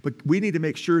do. But we need to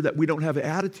make sure that we don't have an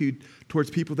attitude towards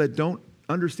people that don't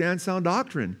understand sound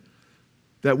doctrine,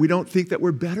 that we don't think that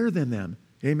we're better than them,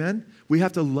 amen? We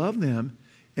have to love them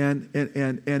and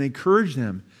encourage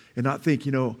them. And not think,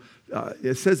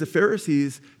 it says the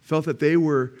Pharisees felt that they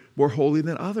were more holy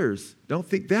than others. Don't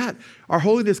think that. Our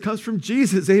holiness comes from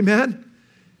Jesus, amen?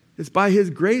 It's by his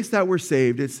grace that we're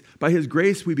saved. It's by his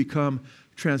grace we become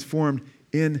transformed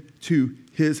into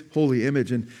his holy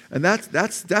image. And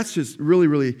that's just really,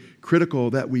 really critical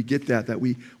that we get that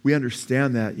we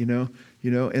understand that,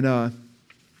 And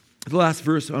the last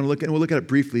verse, I want to look at, and we'll look at it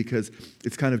briefly because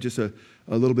it's kind of just a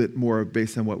little bit more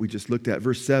based on what we just looked at.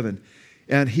 Verse 7.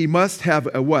 And he must have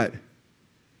a what?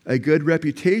 A good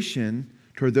reputation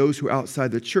toward those who are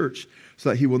outside the church, so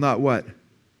that he will not what?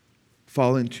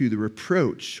 Fall into the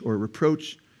reproach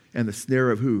and the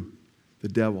snare of who? The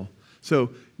devil.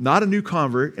 So not a new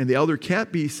convert, and the elder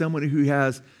can't be someone who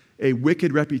has a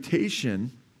wicked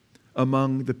reputation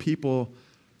among the people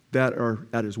that are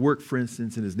at his work, for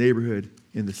instance, in his neighborhood,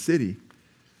 in the city.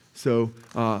 So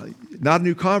not a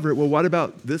new convert. Well, what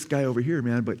about this guy over here,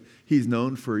 man? But he's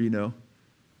known for,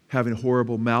 having a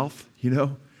horrible mouth,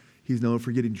 He's known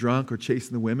for getting drunk or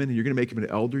chasing the women, and you're going to make him an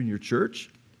elder in your church?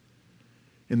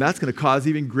 And that's going to cause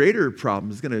even greater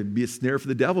problems. It's going to be a snare for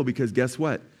the devil because guess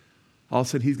what? All of a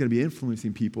sudden, he's going to be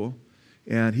influencing people,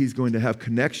 and he's going to have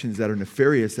connections that are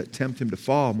nefarious that tempt him to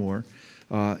fall more.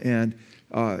 And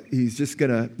he's just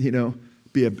going to,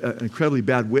 be an incredibly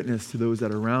bad witness to those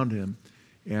that are around him.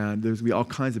 And there's going to be all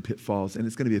kinds of pitfalls, and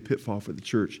it's going to be a pitfall for the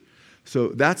church. So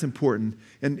that's important.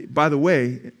 And by the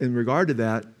way, in regard to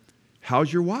that,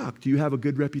 how's your walk? Do you have a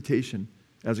good reputation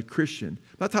as a Christian?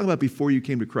 I'm not talking about before you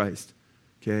came to Christ.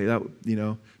 Okay,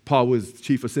 Paul was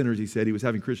chief of sinners, he said. He was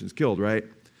having Christians killed, right?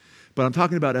 But I'm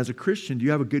talking about as a Christian, do you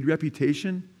have a good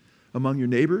reputation among your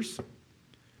neighbors?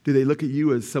 Do they look at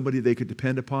you as somebody they could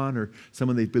depend upon, or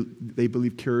someone they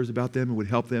believe cares about them and would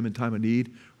help them in time of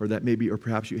need, or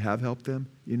perhaps you have helped them,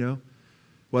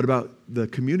 What about the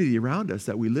community around us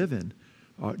that we live in?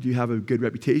 Do you have a good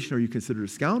reputation, or are you considered a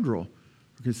scoundrel?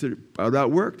 What about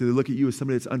work? Do they look at you as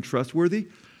somebody that's untrustworthy?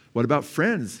 What about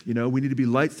friends? We need to be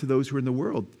lights to those who are in the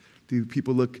world. Do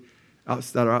people that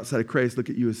are outside of Christ look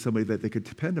at you as somebody that they could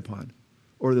depend upon?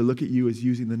 Or they look at you as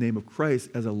using the name of Christ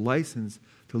as a license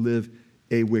to live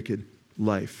a wicked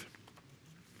life?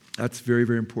 That's very,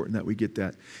 very important that we get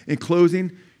that. In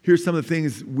closing, here's some of the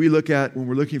things we look at when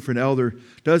we're looking for an elder.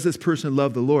 Does this person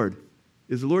love the Lord?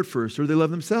 Is the Lord first, or do they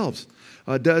love themselves?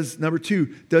 Number 2,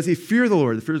 does he fear the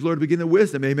Lord? The fear of the Lord begins with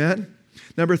wisdom, amen?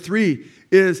 Number 3,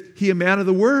 is he a man of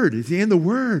the Word? Is he in the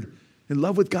Word? In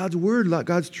love with God's Word,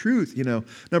 God's truth,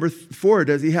 Number 4,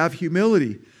 does he have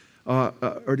humility? Or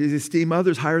does he esteem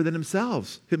others higher than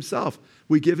himself?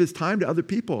 We give his time to other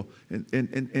people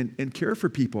and care for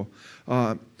people.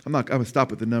 I'm going to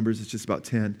stop with the numbers. It's just about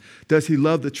 10. Does he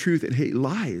love the truth and hate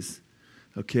lies?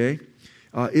 Okay.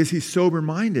 Is he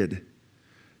sober-minded?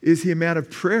 Is he a man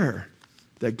of prayer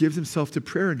that gives himself to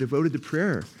prayer and devoted to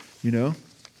prayer?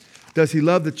 Does he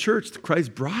love the church, Christ's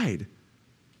bride?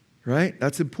 Right?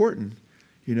 That's important.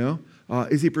 You know,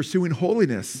 is he pursuing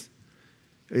holiness?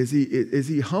 Is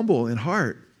he humble in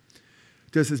heart?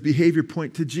 Does his behavior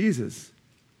point to Jesus?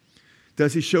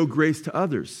 Does he show grace to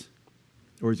others?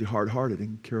 Or is he hard-hearted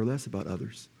and care less about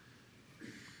others?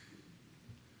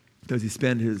 Does he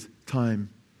spend his time,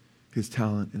 his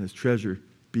talent, and his treasure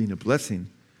being a blessing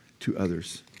to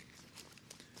others?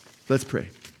 Let's pray.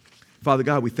 Father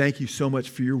God, we thank you so much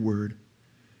for your word.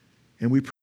 And we